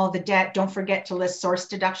listing all the debt, don't forget to list source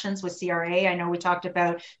deductions with CRA. I know we talked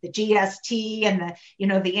about the GST and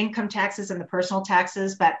the income taxes and the personal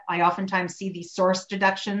taxes, but I oftentimes see these source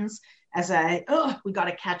deductions as we got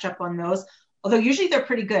to catch up on those. Although usually they're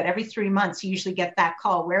pretty good. Every 3 months, you usually get that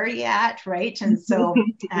call. Where are you at? Right. And so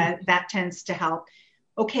that tends to help.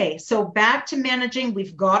 Okay, so back to managing.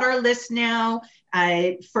 We've got our list now.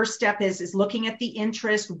 First step is looking at the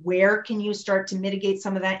interest. Where can you start to mitigate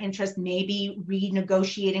some of that interest? Maybe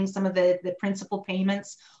renegotiating some of the principal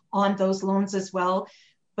payments on those loans as well.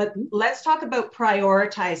 But let's talk about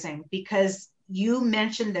prioritizing, because you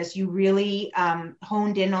mentioned this. You really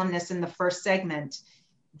honed in on this in the first segment.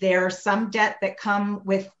 There are some debt that come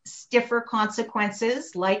with stiffer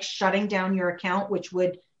consequences, like shutting down your account, which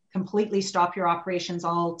would completely stop your operations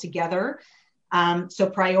altogether. So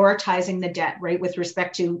prioritizing the debt, right, with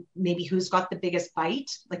respect to maybe who's got the biggest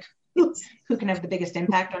bite, like who can have the biggest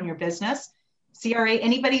impact on your business. CRA,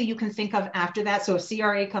 anybody you can think of after that. So if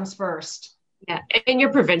CRA comes first. Yeah, and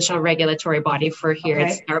your provincial regulatory body for here,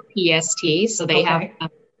 it's our PST. So they have,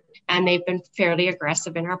 and they've been fairly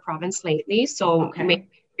aggressive in our province lately. So make sure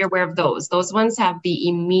you're aware of those. Those ones have the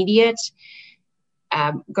immediate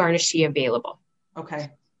garnishee available.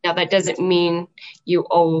 Okay. Now, that doesn't mean you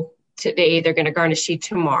owe today, they're going to garnish you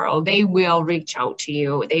tomorrow. They will reach out to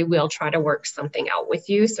you. They will try to work something out with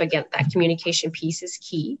you. So again, that communication piece is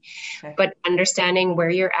key. Okay. But understanding where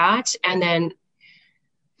you're at, and then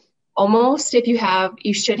almost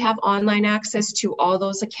you should have online access to all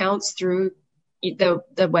those accounts through the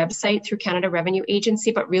website, through Canada Revenue Agency,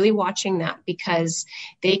 but really watching that, because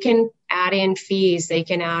they can add in fees, they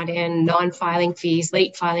can add in non-filing fees,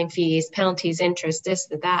 late filing fees, penalties, interest, this,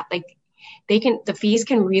 that, like the fees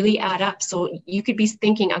can really add up. So you could be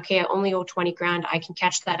thinking, okay, I only owe 20 grand. I can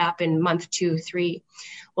catch that up in month 2, 3.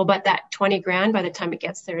 Well, but that 20 grand by the time it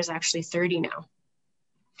gets there is actually 30 now.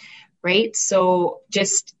 Right. So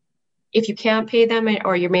just, if you can't pay them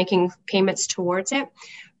or you're making payments towards it,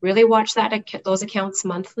 really watch those accounts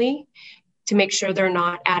monthly to make sure they're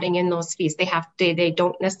not adding in those fees. They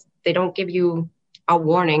don't give you a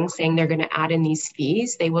warning saying they're going to add in these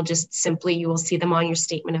fees. They will just simply, you will see them on your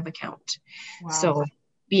statement of account. Wow. So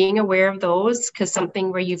being aware of those, because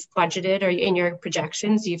something where you've budgeted or in your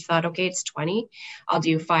projections, you've thought, okay, it's 20, I'll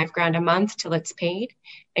do 5 grand a month till it's paid.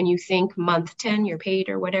 And you think month 10, you're paid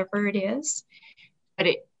or whatever it is. But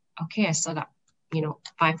I still got,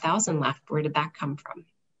 5,000 left. Where did that come from?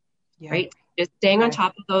 Yeah. Right? Just staying on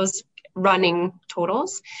top of those running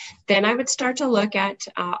totals. Then I would start to look at,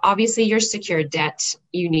 obviously your secured debt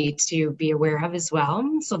you need to be aware of as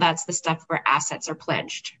well. So that's the stuff where assets are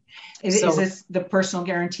pledged. Is this the personal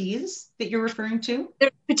guarantees that you're referring to?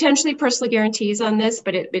 There's potentially personal guarantees on this,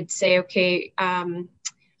 but it would say, okay,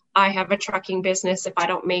 I have a trucking business. If I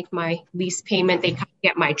don't make my lease payment, they can't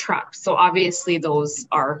get my truck. So obviously those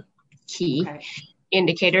are key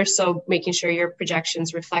indicators. So making sure your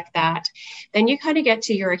projections reflect that. Then you kind of get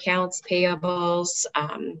to your accounts payables,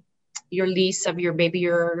 your lease of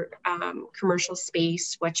your commercial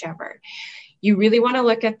space, whichever. You really want to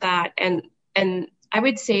look at that. And I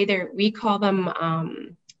would say we call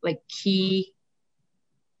them like key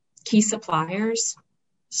suppliers.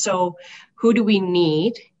 So who do we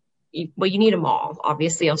need? Well, you need them all,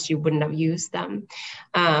 obviously, else you wouldn't have used them.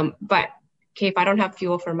 But okay, if I don't have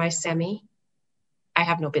fuel for my semi, I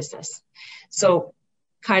have no business. So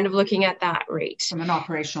kind of looking at that rate. From an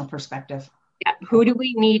operational perspective. Yeah. Who do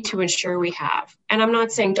we need to ensure we have? And I'm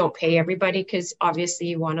not saying don't pay everybody, because obviously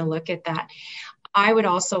you want to look at that. I would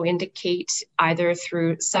also indicate either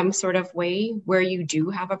through some sort of way where you do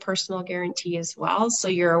have a personal guarantee as well. So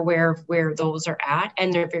you're aware of where those are at,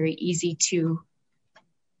 and they're very easy to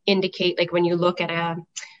indicate, like when you look at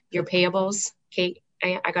your payables, okay,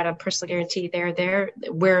 I got a personal guarantee there,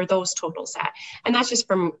 where are those totals at? And that's just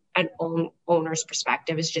from an owner's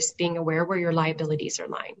perspective, is just being aware where your liabilities are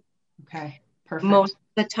lying. Okay, perfect. Most of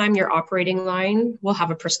the time your operating line will have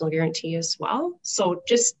a personal guarantee as well. So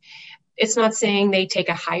just, it's not saying they take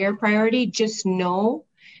a higher priority, just know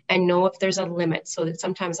if there's a limit. So that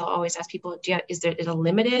sometimes I'll always ask people, is there a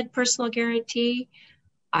limited personal guarantee?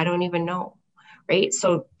 I don't even know, right?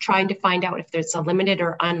 So trying to find out if there's a limited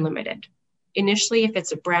or unlimited. Initially, if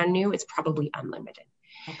it's a brand new, it's probably unlimited.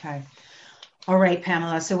 Okay. All right,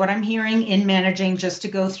 Pamela. So what I'm hearing in managing, just to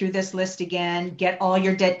go through this list again, get all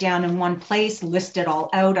your debt down in one place, list it all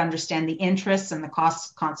out, understand the interests and the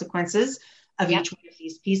costs, consequences of each one of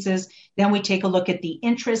these pieces. Then we take a look at the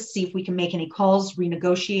interest, see if we can make any calls,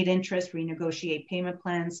 renegotiate interest, renegotiate payment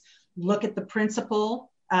plans, look at the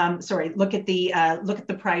principal. Look at the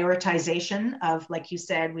prioritization of, like you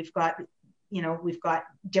said, we've got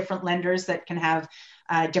different lenders that can have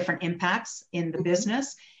different impacts in the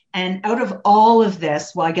business. And out of all of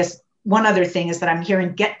this, well, I guess one other thing is that I'm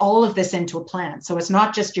hearing, get all of this into a plan. So it's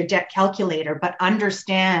not just your debt calculator, but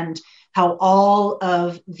understand how all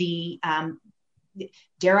of the,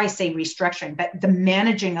 dare I say restructuring, but the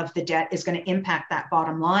managing of the debt is going to impact that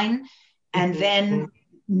bottom line. And then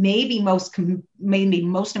maybe most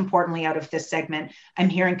importantly out of this segment, I'm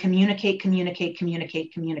hearing communicate.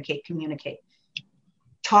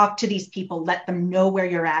 Talk to these people, let them know where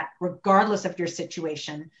you're at, regardless of your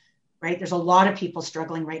situation, right? There's a lot of people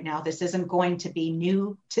struggling right now. This isn't going to be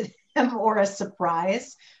new to them or a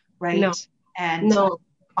surprise, right? No. And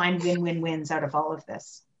find win-win-wins out of all of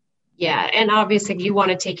this. Yeah, and obviously you want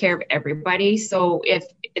to take care of everybody. So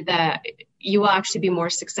you will actually be more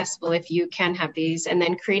successful if you can have these, and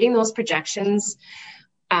then creating those projections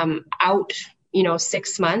out,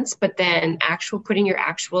 6 months, but then putting your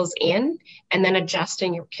actuals in, and then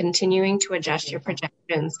continuing to adjust your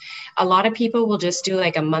projections. A lot of people will just do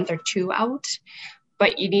like a month or two out,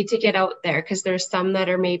 but you need to get out there, because there's some that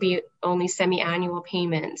are maybe only semi-annual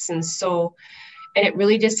payments. And it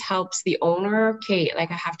really just helps the owner. Okay,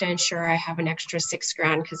 like I have to ensure I have an extra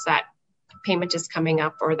 $6,000 because that payment is coming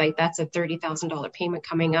up, or like that's a $30,000 payment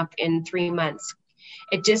coming up in 3 months.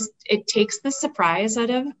 It takes the surprise out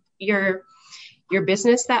of your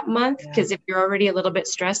business that month, because if you're already a little bit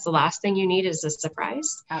stressed, the last thing you need is a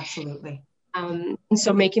surprise. Absolutely. And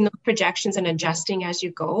so making those projections and adjusting as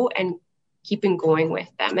you go and keeping going with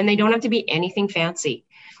them. And they don't have to be anything fancy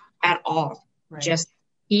at all. Right. Just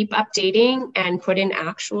keep updating and put in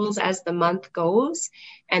actuals as the month goes,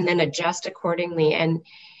 and then adjust accordingly. And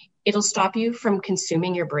it'll stop you from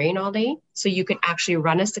consuming your brain all day. So you can actually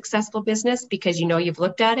run a successful business because you've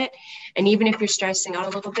looked at it. And even if you're stressing out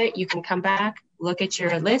a little bit, you can come back, look at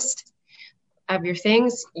your list of your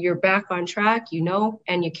things, you're back on track,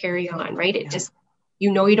 and you carry on, right? It just,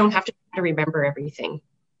 you don't have to remember everything.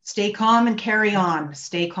 Stay calm and carry on.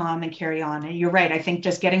 Stay calm and carry on. And you're right. I think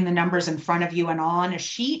just getting the numbers in front of you and on a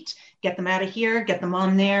sheet, get them out of here, get them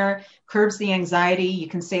on there, curbs the anxiety. You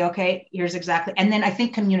can say, okay, here's exactly. And then I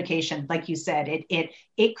think communication, like you said,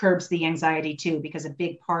 it curbs the anxiety too, because a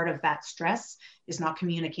big part of that stress is not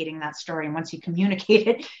communicating that story. And once you communicate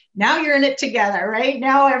it, now you're in it together, right?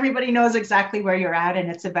 Now everybody knows exactly where you're at, and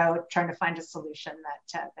it's about trying to find a solution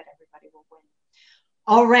that everybody will win.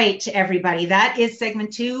 All right, everybody, that is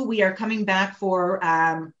segment 2. We are coming back for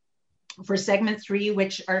segment 3,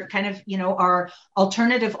 which are kind of, our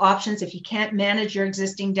alternative options. If you can't manage your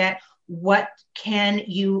existing debt, what can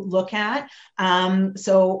you look at?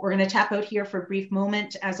 So we're going to tap out here for a brief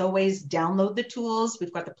moment. As always, download the tools.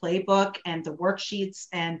 We've got the playbook and the worksheets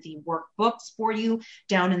and the workbooks for you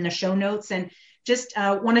down in the show notes. And just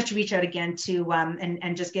wanted to reach out again to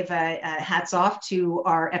and just give a hats off to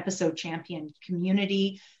our episode champion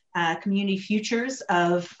community futures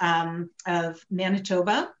of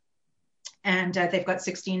Manitoba. And they've got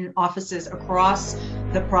 16 offices across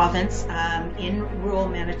the province in rural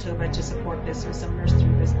Manitoba to support business owners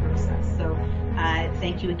through this process. So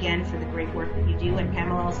thank you again for the great work that you do. And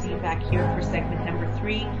Pamela, I'll see you back here for segment number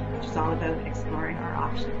 3, which is all about exploring our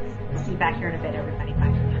options. We'll see you back here in a bit, everybody. Bye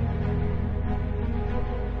for now.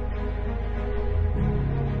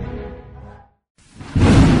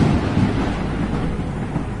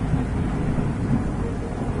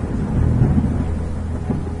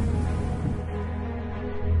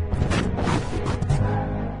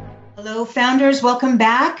 Hello, founders. Welcome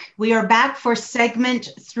back. We are back for segment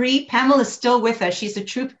 3. Pamela's still with us. She's a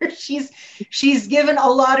trooper. She's given a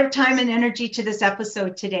lot of time and energy to this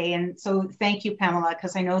episode today. And so thank you, Pamela,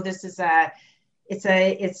 because I know this is it's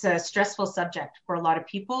a stressful subject for a lot of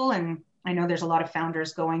people. And I know there's a lot of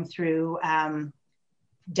founders going through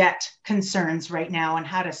debt concerns right now and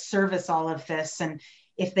how to service all of this. And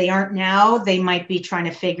if they aren't now, they might be trying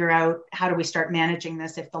to figure out how do we start managing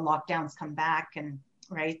this if the lockdowns come back, and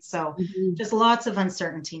right. So just lots of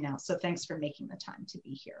uncertainty now. So thanks for making the time to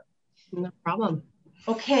be here. No problem.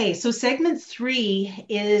 Okay, so segment 3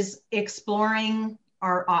 is exploring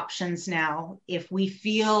our options now. If we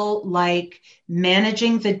feel like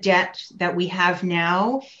managing the debt that we have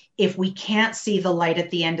now, if we can't see the light at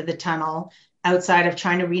the end of the tunnel, outside of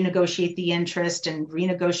trying to renegotiate the interest and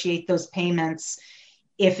renegotiate those payments,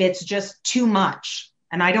 if it's just too much,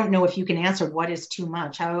 and I don't know if you can answer what is too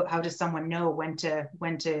much, how does someone know when to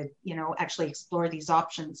actually explore these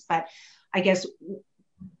options? But I guess,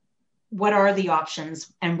 what are the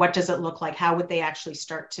options and what does it look like? How would they actually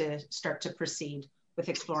start to proceed with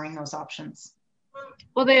exploring those options?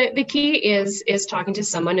 Well, the key is talking to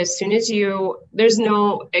someone as soon as there's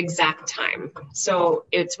no exact time. So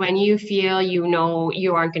it's when you feel you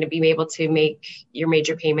aren't going to be able to make your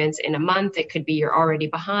major payments in a month. It could be you're already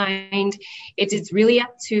behind. It's really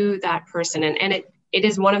up to that person. And it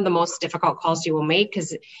is one of the most difficult calls you will make,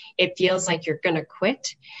 because it feels like you're going to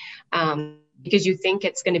quit. Because you think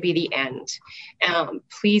it's going to be the end.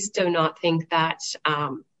 Please do not think that.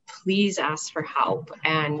 Please ask for help,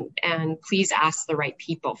 and please ask the right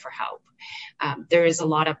people for help. There is a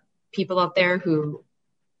lot of people out there who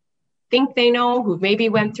think they know, who maybe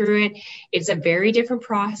went through it. It's a very different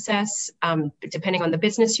process, depending on the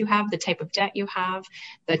business you have, the type of debt you have,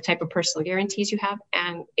 the type of personal guarantees you have,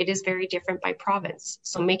 and it is very different by province.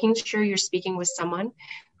 So making sure you're speaking with someone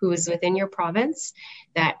who is within your province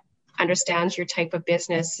that understands your type of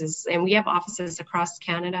businesses, and we have offices across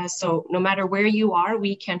Canada. So no matter where you are,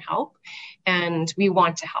 we can help, and we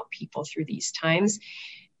want to help people through these times.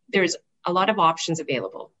 There's a lot of options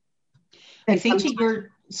available. I think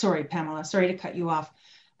sorry, Pamela, sorry to cut you off.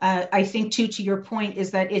 I think too, to your point,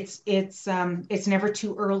 is that it's never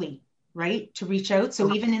too early, right, to reach out.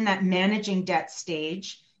 So even in that managing debt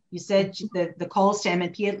stage, you said the calls to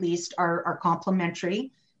MNP at least are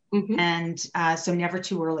complimentary. And so never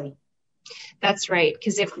too early. That's right.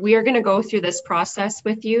 Because if we are going to go through this process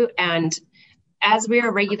with you, and as we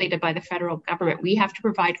are regulated by the federal government, we have to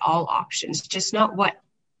provide all options, just not what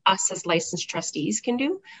us as licensed trustees can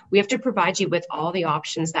do. We have to provide you with all the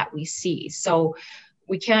options that we see. So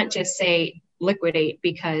we can't just say liquidate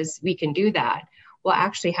because we can do that. Well,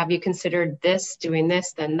 actually, have you considered this, doing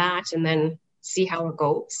this, then that, and then see how it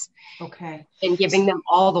goes. Okay. And giving them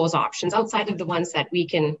all those options outside of the ones that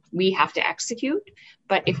we have to execute.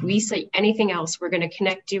 But if we say anything else, we're going to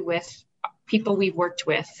connect you with people we've worked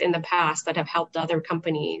with in the past that have helped other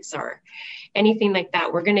companies or anything like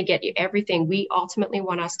that. We're going to get you everything. We ultimately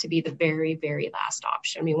want us to be the very, very last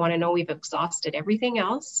option. We want to know we've exhausted everything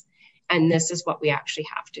else, and this is what we actually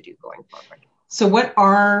have to do going forward. So what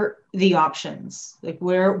are the options? Like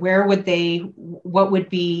what would be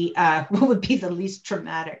the least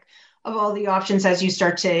traumatic of all the options as you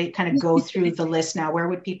start to kind of go through the list now? Where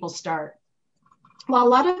would people start? Well, a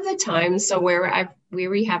lot of the time, so where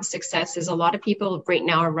we have success is a lot of people right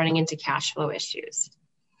now are running into cash flow issues.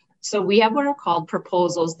 So we have what are called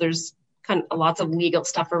proposals. There's kind of lots of legal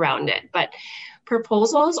stuff around it, but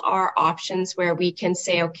proposals are options where we can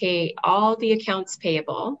say, okay, all the accounts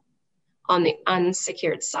payable on the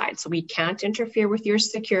unsecured side. So we can't interfere with your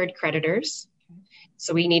secured creditors.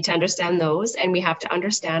 So we need to understand those, and we have to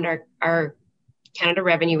understand our Canada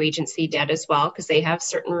Revenue Agency debt as well, because they have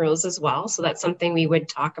certain rules as well. So that's something we would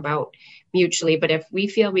talk about mutually. But if we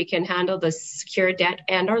feel we can handle the secure debt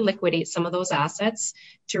and or liquidate some of those assets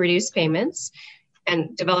to reduce payments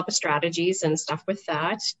and develop strategies and stuff with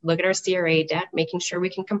that, look at our CRA debt, making sure we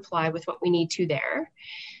can comply with what we need to there.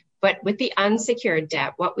 But with the unsecured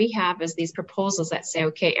debt, what we have is these proposals that say,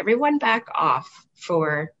 okay, everyone back off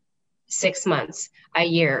for 6 months, a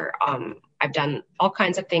year. I've done all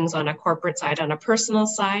kinds of things on a corporate side, on a personal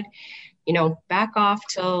side, back off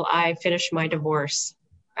till I finish my divorce,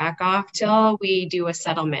 back off till we do a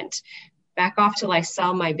settlement, back off till I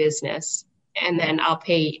sell my business, and then I'll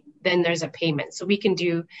pay, then there's a payment. So we can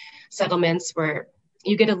do settlements where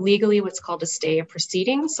you get legally what's called a stay of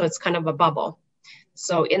proceedings. So it's kind of a bubble.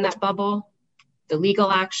 So in that bubble, the legal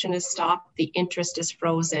action is stopped, the interest is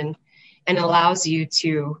frozen, and allows you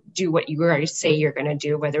to do what you already say you're going to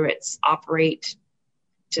do, whether it's operate,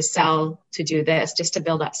 to sell, to do this, just to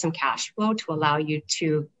build up some cash flow to allow you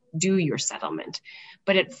to do your settlement.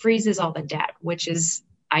 But it freezes all the debt, which is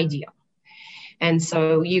ideal. And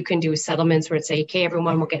so you can do settlements where it's say, okay,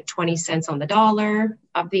 everyone will get 20 cents on the dollar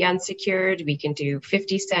of the unsecured. We can do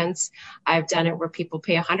 50 cents. I've done it where people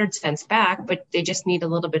pay 100 cents back, but they just need a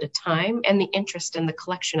little bit of time and the interest and the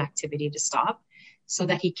collection activity to stop so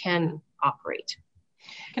that he can operate.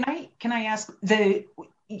 Can I ask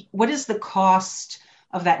what is the cost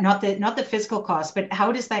of that? Not the physical cost, but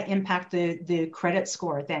how does that impact the credit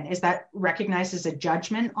score then? Is that recognized as a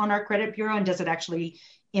judgment on our credit bureau, and does it actually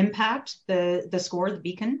impact the score, the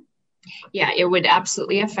beacon? Yeah, it would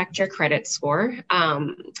absolutely affect your credit score.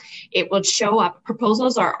 It would show up.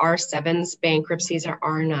 Proposals are R7s, bankruptcies are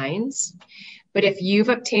R9s. But if you've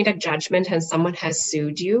obtained a judgment and someone has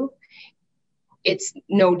sued you, it's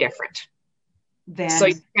no different. So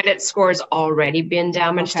your credit score's already been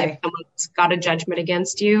damaged if someone's got a judgment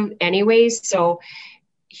against you anyways. So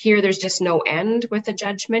here there's just no end with a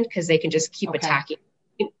judgment because they can just keep attacking.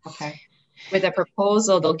 Okay. With a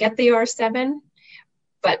proposal, they'll get the R7,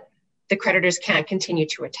 but the creditors can't continue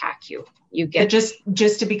to attack you. But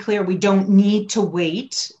just to be clear, we don't need to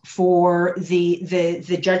wait for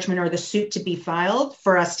the judgment or the suit to be filed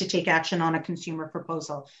for us to take action on a consumer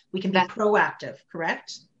proposal. We can be proactive,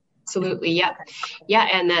 correct? Absolutely. Yeah. Yeah.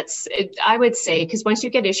 And that's, I would say, because once you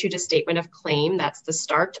get issued a statement of claim, that's the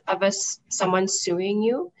start of someone suing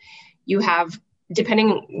you. You have,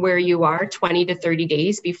 depending where you are, 20 to 30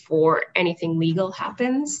 days before anything legal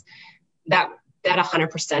happens. That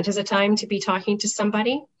 100% is a time to be talking to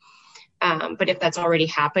somebody. But if that's already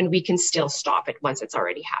happened, we can still stop it once it's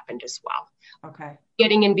already happened as well. Okay.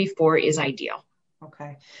 Getting in before is ideal.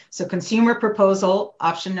 Okay. So consumer proposal,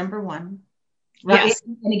 option number one. Right. Yes.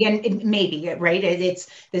 And again, it may be, right?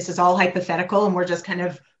 This is all hypothetical and we're just kind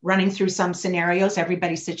of running through some scenarios.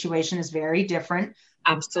 Everybody's situation is very different.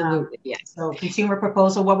 Absolutely. Yes. So consumer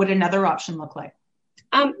proposal, what would another option look like?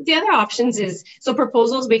 The other options is, so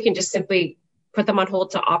proposals, we can just simply put them on hold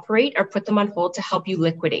to operate or put them on hold to help you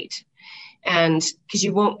liquidate. And because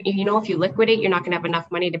you won't, if you liquidate, you're not going to have enough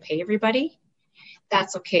money to pay everybody.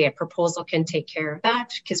 That's okay. A proposal can take care of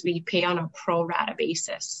that because we pay on a pro rata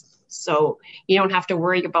basis. So you don't have to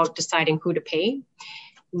worry about deciding who to pay.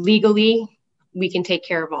 Legally, we can take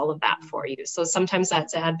care of all of that for you. So sometimes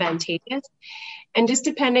that's advantageous. And just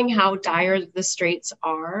depending how dire the straits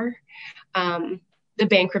are, the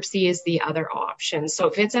bankruptcy is the other option. So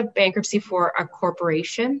if it's a bankruptcy for a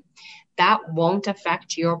corporation, that won't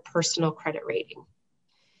affect your personal credit rating.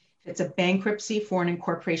 It's a bankruptcy for an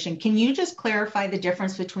incorporation. Can you just clarify the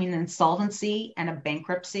difference between an insolvency and a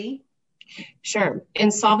bankruptcy? Sure.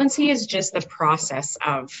 Insolvency is just the process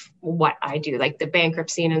of what I do, like the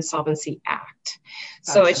Bankruptcy and Insolvency Act.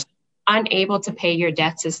 Gotcha. So it's unable to pay your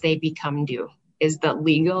debts as they become due is the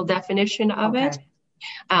legal definition of it.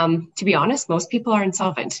 To be honest, most people are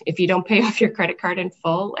insolvent. If you don't pay off your credit card in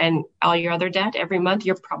full and all your other debt every month,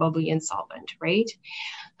 you're probably insolvent, right?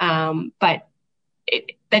 But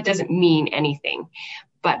that doesn't mean anything.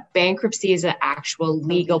 But bankruptcy is an actual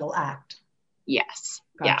legal act. Yes.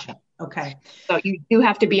 Gotcha. Yeah. Okay. So you do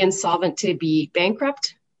have to be insolvent to be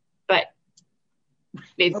bankrupt, but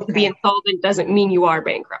to be insolvent doesn't mean you are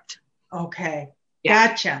bankrupt. Okay. Yeah.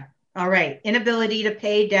 Gotcha. All right. Inability to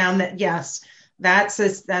pay down that. Yes. That's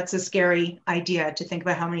a scary idea to think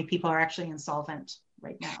about how many people are actually insolvent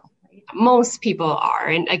right now. Right? Most people are.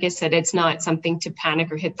 And like I said, it's not something to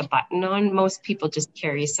panic or hit the button on. Most people just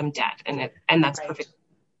carry some debt and that's perfect.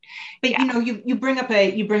 But you bring up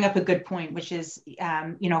a good point, which is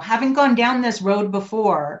having gone down this road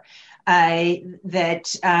before, I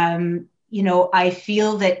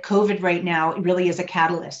feel that COVID right now really is a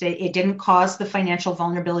catalyst. It didn't cause the financial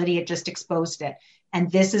vulnerability; it just exposed it. And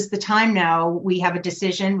this is the time now. We have a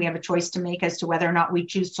decision, we have a choice to make as to whether or not we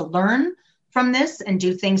choose to learn from this and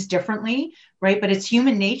do things differently, right? But it's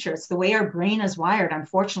human nature. It's the way our brain is wired,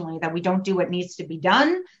 unfortunately, that we don't do what needs to be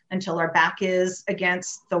done until our back is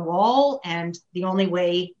against the wall. And the only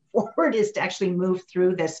way forward is to actually move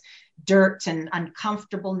through this dirt and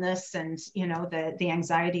uncomfortableness and, the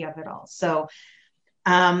anxiety of it all. So,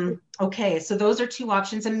 so those are two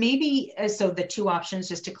options. And maybe, so the two options,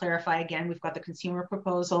 just to clarify again, we've got the consumer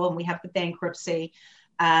proposal and we have the bankruptcy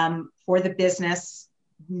for the business.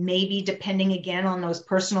 Maybe depending again on those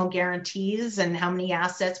personal guarantees and how many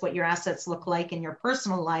assets, what your assets look like in your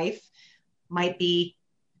personal life might be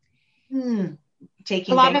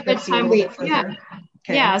taking a lot of the time.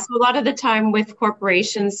 So a lot of the time with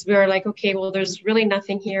corporations, we're like, okay, well, there's really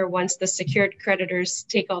nothing here. Once the secured creditors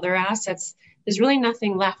take all their assets, there's really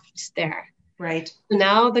nothing left there. Right. So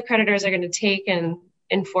now the creditors are going to take and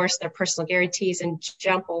enforce their personal guarantees and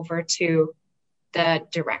jump over to the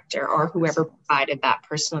director or whoever provided that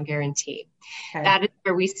personal guarantee. Okay. That is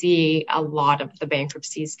where we see a lot of the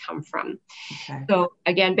bankruptcies come from. Okay. So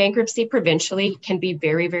again, bankruptcy provincially can be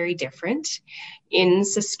very, very different. In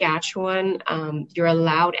Saskatchewan, you're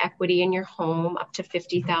allowed equity in your home up to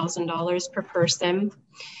 $50,000 per person.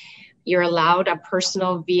 You're allowed a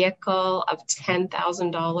personal vehicle of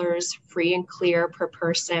 $10,000 free and clear per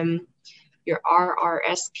person. Your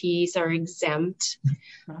RRSPs are exempt.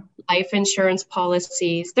 Life insurance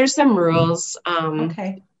policies, there's some rules.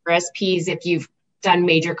 Okay. RSPs, if you've done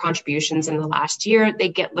major contributions in the last year, they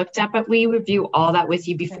get looked at, but we review all that with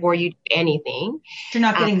you before you do anything. You're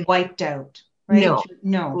not getting wiped out, right?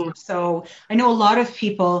 No. So I know a lot of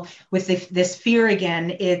people with this fear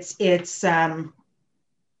again, it's the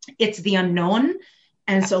unknown.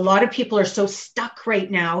 And so a lot of people are so stuck right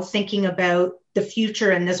now thinking about the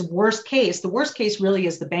future and this worst case. The worst case really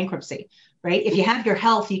is the bankruptcy, right? If you have your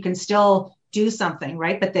health, you can still do something,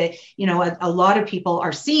 right? But a lot of people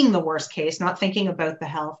are seeing the worst case, not thinking about the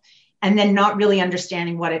health, and then not really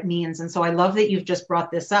understanding what it means. And so I love that you've just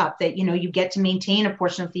brought this up, that, you get to maintain a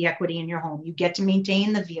portion of the equity in your home. You get to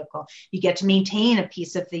maintain the vehicle. You get to maintain a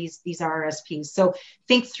piece of these RSPs. So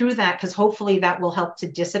think through that, because hopefully that will help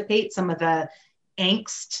to dissipate some of the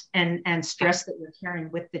angst and stress that you're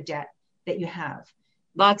carrying with the debt that you have.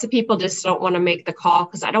 Lots of people just don't want to make the call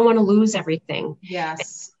because I don't want to lose everything.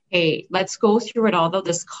 Yes. Hey, let's go through it all, though.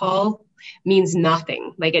 This call means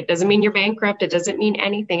nothing. Like, it doesn't mean you're bankrupt. It doesn't mean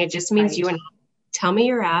anything. It just means you and tell me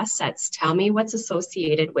your assets. Tell me what's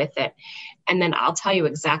associated with it. And then I'll tell you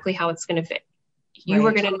exactly how it's going to fit. You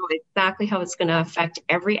are going to know exactly how it's going to affect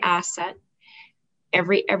every asset,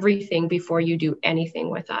 everything before you do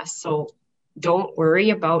anything with us. So don't worry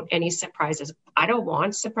about any surprises. I don't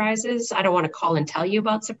want surprises. I don't want to call and tell you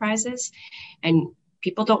about surprises. And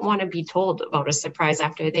people don't want to be told about a surprise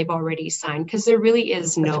after they've already signed, because there really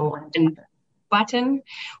is no button.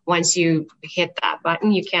 Once you hit that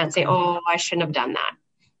button, you can't say, oh, I shouldn't have done that.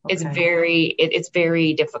 Okay. It's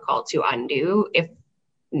very difficult to undo, if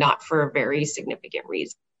not for a very significant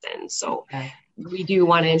reason. So we do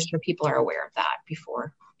want to ensure people are aware of that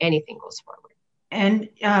before anything goes forward. And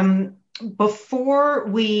before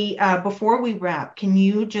we wrap, can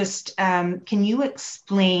you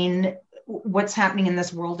explain what's happening in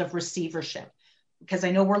this world of receivership? Because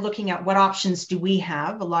I know we're looking at what options do we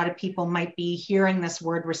have. A lot of people might be hearing this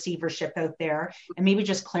word receivership out there, and maybe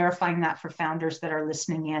just clarifying that for founders that are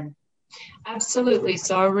listening in. Absolutely.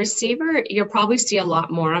 So a receiver, you'll probably see a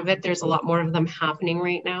lot more of it. There's a lot more of them happening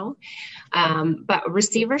right now. But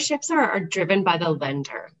receiverships are driven by the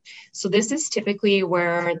lender. So this is typically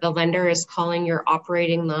where the lender is calling your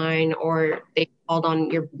operating line, or they called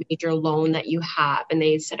on your major loan that you have, and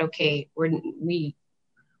they said, okay,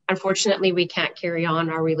 unfortunately, we can't carry on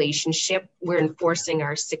our relationship. We're enforcing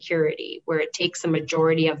our security, where it takes a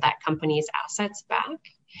majority of that company's assets back.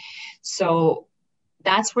 So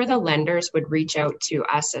that's where the lenders would reach out to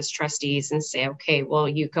us as trustees and say, okay, well,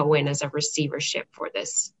 you go in as a receivership for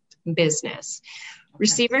this business. Okay.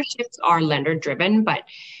 Receiverships are lender driven, but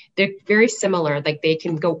they're very similar. Like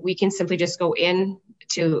we can simply just go in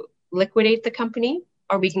to liquidate the company,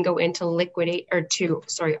 or we can go in to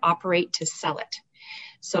operate to sell it.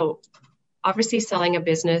 So obviously selling a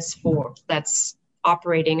business that's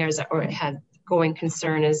operating or has going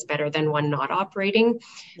concern is better than one not operating.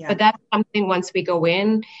 Yeah. But that's something once we go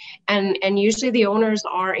in, and usually the owners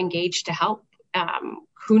are engaged to help.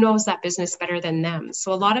 Who knows that business better than them?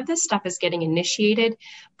 So a lot of this stuff is getting initiated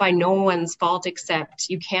by no one's fault, except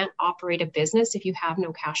you can't operate a business if you have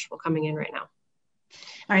no cash flow coming in right now.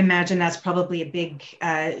 I imagine that's probably a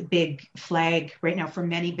big flag right now for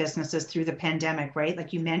many businesses through the pandemic, right?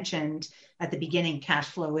 Like you mentioned at the beginning, cash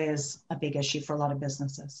flow is a big issue for a lot of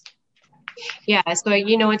businesses. Yeah, so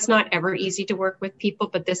it's not ever easy to work with people,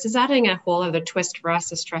 but this is adding a whole other twist for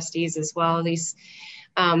us as trustees as well. These,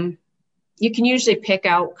 you can usually pick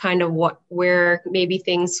out kind of where maybe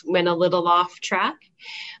things went a little off track,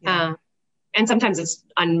 and sometimes it's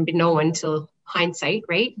unbeknown until hindsight,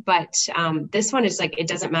 right? But this one is like, it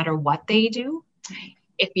doesn't matter what they do.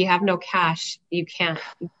 If you have no cash, you can't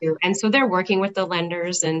do. And so they're working with the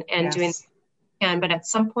lenders and doing. But at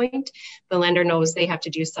some point, the lender knows they have to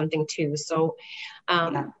do something too. So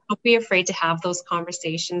don't be afraid to have those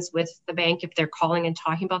conversations with the bank. If they're calling and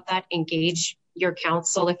talking about that, engage your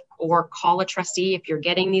counsel or call a trustee if you're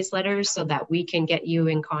getting these letters, so that we can get you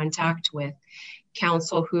in contact with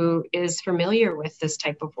counsel who is familiar with this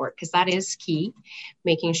type of work, because that is key,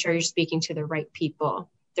 making sure you're speaking to the right people.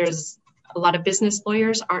 There's a lot of business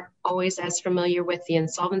lawyers aren't always as familiar with the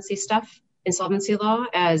insolvency law,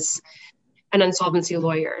 as an insolvency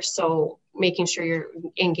lawyer. So making sure you're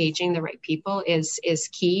engaging the right people is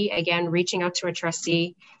key. Again, reaching out to a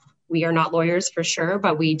trustee. We are not lawyers for sure,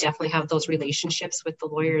 but we definitely have those relationships with the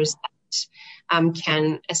lawyers that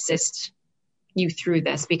can assist you through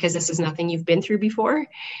this, because this is nothing you've been through before.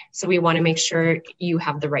 So we want to make sure you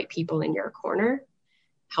have the right people in your corner.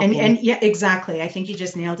 And yeah, exactly. I think you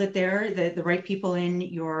just nailed it there. The right people in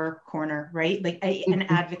your corner, right? Like an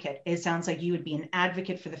advocate. It sounds like you would be an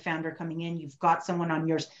advocate for the founder coming in. You've got someone on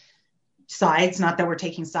your sides, not that we're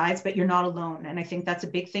taking sides, but you're not alone. And I think that's a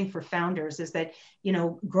big thing for founders, is that, you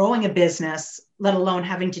know, growing a business, let alone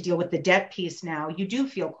having to deal with the debt piece now, you do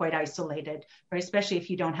feel quite isolated, right? Especially if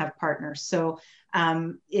you don't have partners. So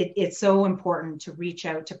it's so important to reach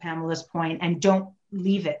out, to Pamela's point, and don't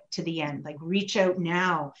leave it to the end. Like, reach out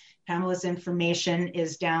now. Pamela's information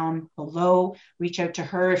is down below. Reach out to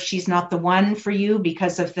her if she's not the one for you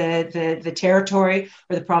because of the territory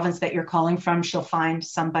or the province that you're calling from. She'll find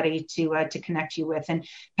somebody to connect you with. And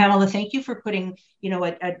Pamela, thank you for putting, you know,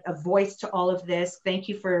 a voice to all of this. Thank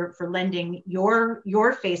you for lending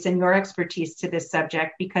your face and your expertise to this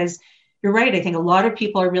subject, because you're right. I think a lot of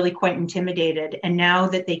people are really quite intimidated. And now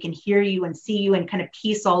that they can hear you and see you and kind of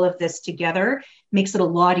piece all of this together, makes it a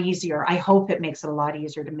lot easier. I hope it makes it a lot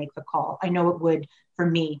easier to make the call. I know it would for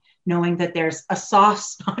me, knowing that there's a soft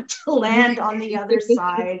spot to land on the other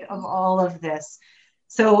side of all of this.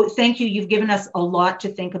 So thank you. You've given us a lot to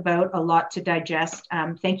think about, a lot to digest.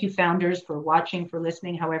 Thank you, founders, for watching, for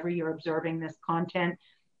listening, however you're absorbing this content.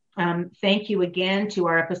 Thank you again to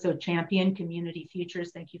our episode champion, Community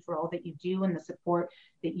Futures. Thank you for all that you do and the support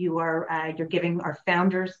that you're giving our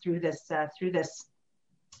founders through this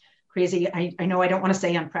crazy. I know I don't want to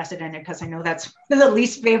say unprecedented, because I know that's the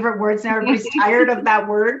least favorite words now. Everybody's tired of that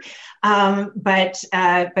word. But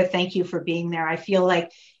thank you for being there. I feel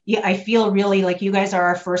really like you guys are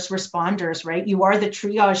our first responders, right? You are the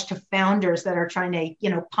triage to founders that are trying to, you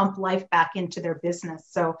know, pump life back into their business.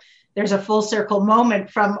 So there's a full circle moment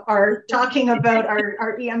from our talking about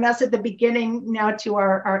our EMS at the beginning now to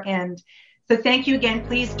our end. So thank you again.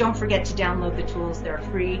 Please don't forget to download the tools. They're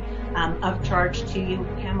free of charge to you.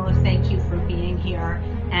 Pamela, thank you for being here.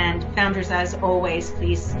 And founders, as always,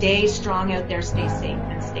 please stay strong out there, stay safe,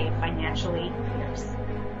 and stay financially fierce.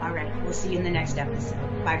 All right. We'll see you in the next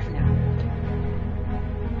episode. Bye for now.